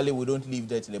 a.m. Normally, we don't leave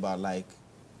there till about like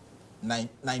 9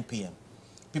 p.m.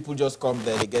 People just come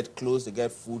there, they get clothes, they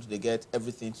get food, they get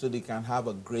everything, so they can have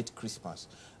a great Christmas.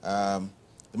 The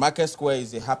Market Square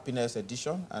is a happiness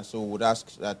edition, and so we would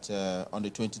ask that on the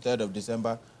 23rd of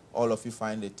December, all of you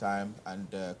find a time and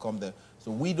come there. So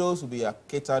widows will be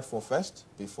catered for first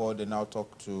before they now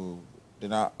they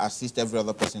now assist every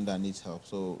other person that needs help.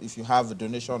 So if you have a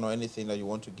donation or anything that you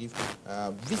want to give,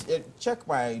 check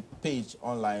my page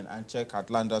online and check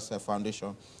Atlanta's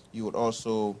Foundation. You would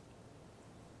also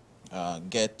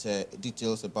get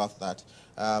details about that.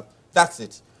 That's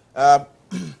it.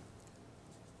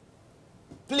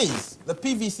 Please, the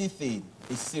PVC thing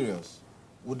is serious.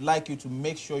 Would like you to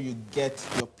make sure you get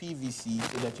your PVC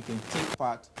so that you can take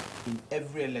part in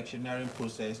every electioneering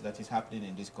process that is happening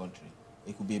in this country.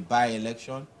 It could be a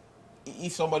by-election.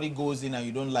 If somebody goes in and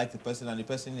you don't like the person and the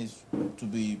person is to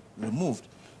be removed,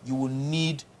 you will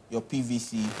need your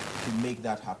PVC to make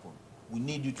that happen. We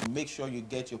need you to make sure you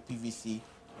get your PVC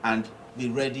and be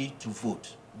ready to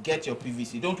vote. Get your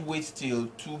PVC. Don't wait till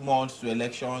 2 months to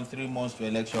election, 3 months to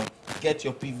election. Get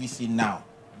your PVC now.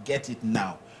 Get it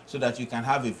now, so that you can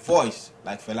have a voice,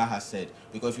 like Fela has said.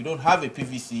 Because if you don't have a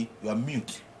PVC, you are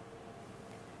mute.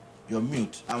 You're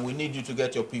mute, and we need you to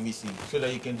get your PVC so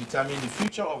that you can determine the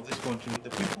future of this country, the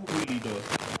people who lead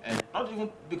us, and not even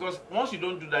because once you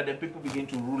don't do that, then people begin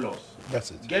to rule us.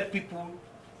 That's it. Get people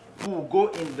who will go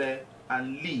in there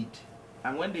and lead,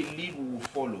 and when they lead, we will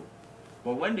follow.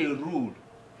 But when they rule,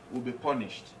 we'll be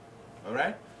punished. All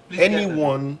right? Please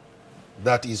anyone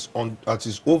that is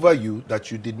over you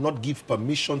that you did not give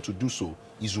permission to do so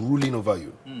is ruling over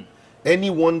you.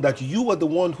 Anyone that you are the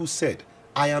one who said,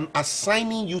 I am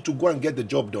assigning you to go and get the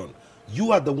job done.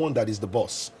 You are the one that is the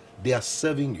boss. They are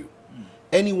serving you.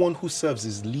 Anyone who serves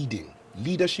is leading.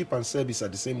 Leadership and service are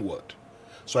the same word.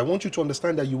 So I want you to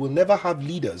understand that you will never have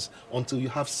leaders until you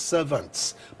have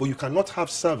servants. But you cannot have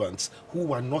servants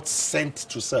who are not sent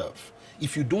to serve.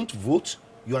 If you don't vote,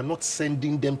 you are not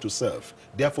sending them to serve.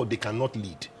 Therefore, they cannot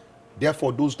lead.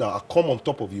 Therefore, those that are come on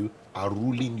top of you are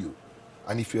ruling you.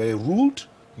 And if you are ruled,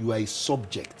 you are a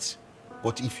subject.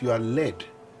 But if you are led,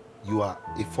 you are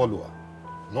a follower.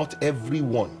 Not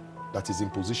everyone that is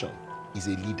in position is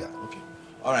a leader. Okay.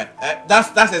 All right.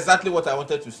 That's exactly what I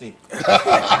wanted to say.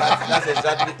 that's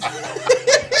exactly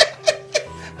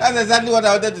that's exactly what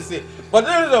I wanted to say. But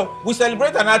no. We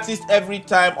celebrate an artist every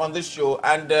time on this show,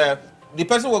 and the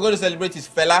person we're going to celebrate is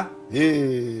Fela.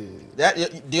 Yeah.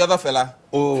 The other Fela.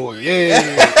 Oh, yeah.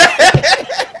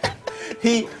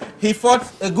 He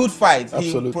fought a good fight.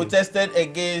 Absolutely. He protested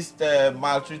against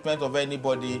maltreatment of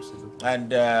anybody. Absolutely.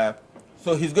 And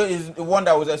so he's the one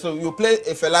that was there. So you play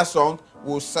a Fela song.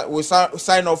 We'll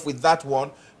sign off with that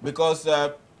one because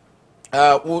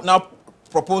we'll now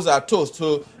propose our toast.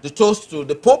 So the toast to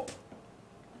the Pope,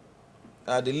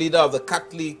 the leader of the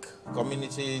Catholic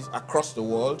communities across the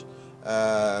world,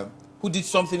 who did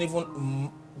something even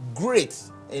great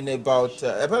in about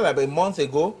a month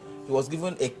ago. He was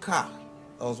given a car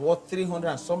that was worth 300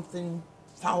 and something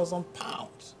thousand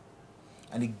pounds,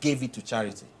 and he gave it to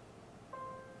charity.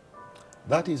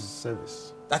 That is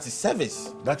service. That is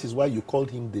service. That is why you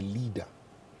called him the leader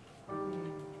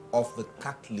of the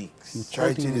Catholics.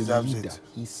 Charity deserves it.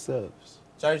 He serves.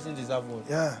 Charity deserves what?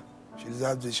 Yeah, she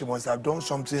deserves it. She must have done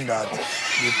something that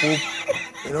the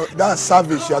Pope, that's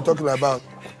service you are talking about.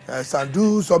 And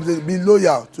do something, be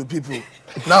loyal to people.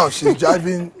 Now she's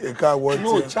driving a car.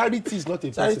 No, charity is not a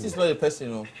person. Charity is not a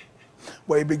person, no.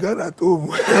 But it began at home.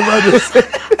 Whatever they say.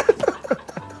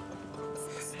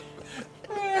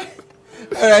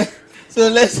 All right, so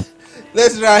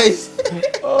let's rise.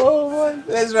 Oh my!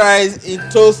 Let's rise in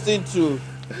toasting to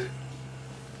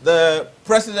the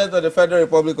President of the Federal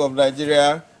Republic of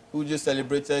Nigeria, who just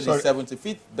celebrated his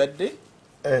 75th birthday.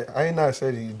 Aina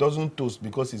said he doesn't toast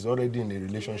because he's already in a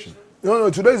relationship. No,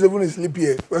 today is even his leap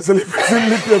year. We're celebrating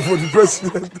leap year for the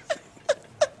president.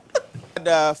 And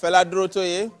Fela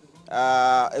DUROTOYE,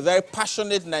 a very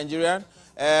passionate Nigerian.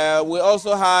 We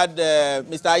also had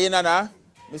Mr. Ayenana.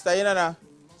 Mr. Ayenana.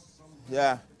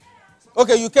 Yeah.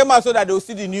 Okay, you came out so that they will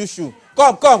see the new shoe.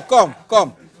 Come.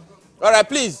 All right,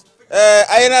 please.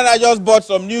 Ayenana just bought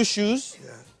some new shoes.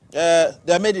 Yeah.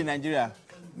 They're made in Nigeria.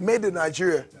 Made in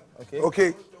Nigeria. Okay.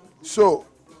 Okay. So,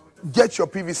 get your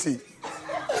PVC.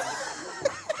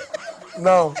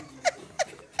 Now.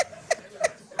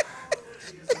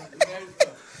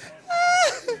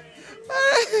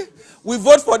 We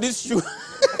vote for this shoe.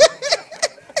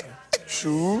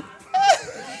 Shoe.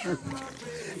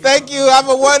 Thank you. Have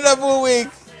a wonderful week.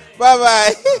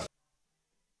 Bye-bye.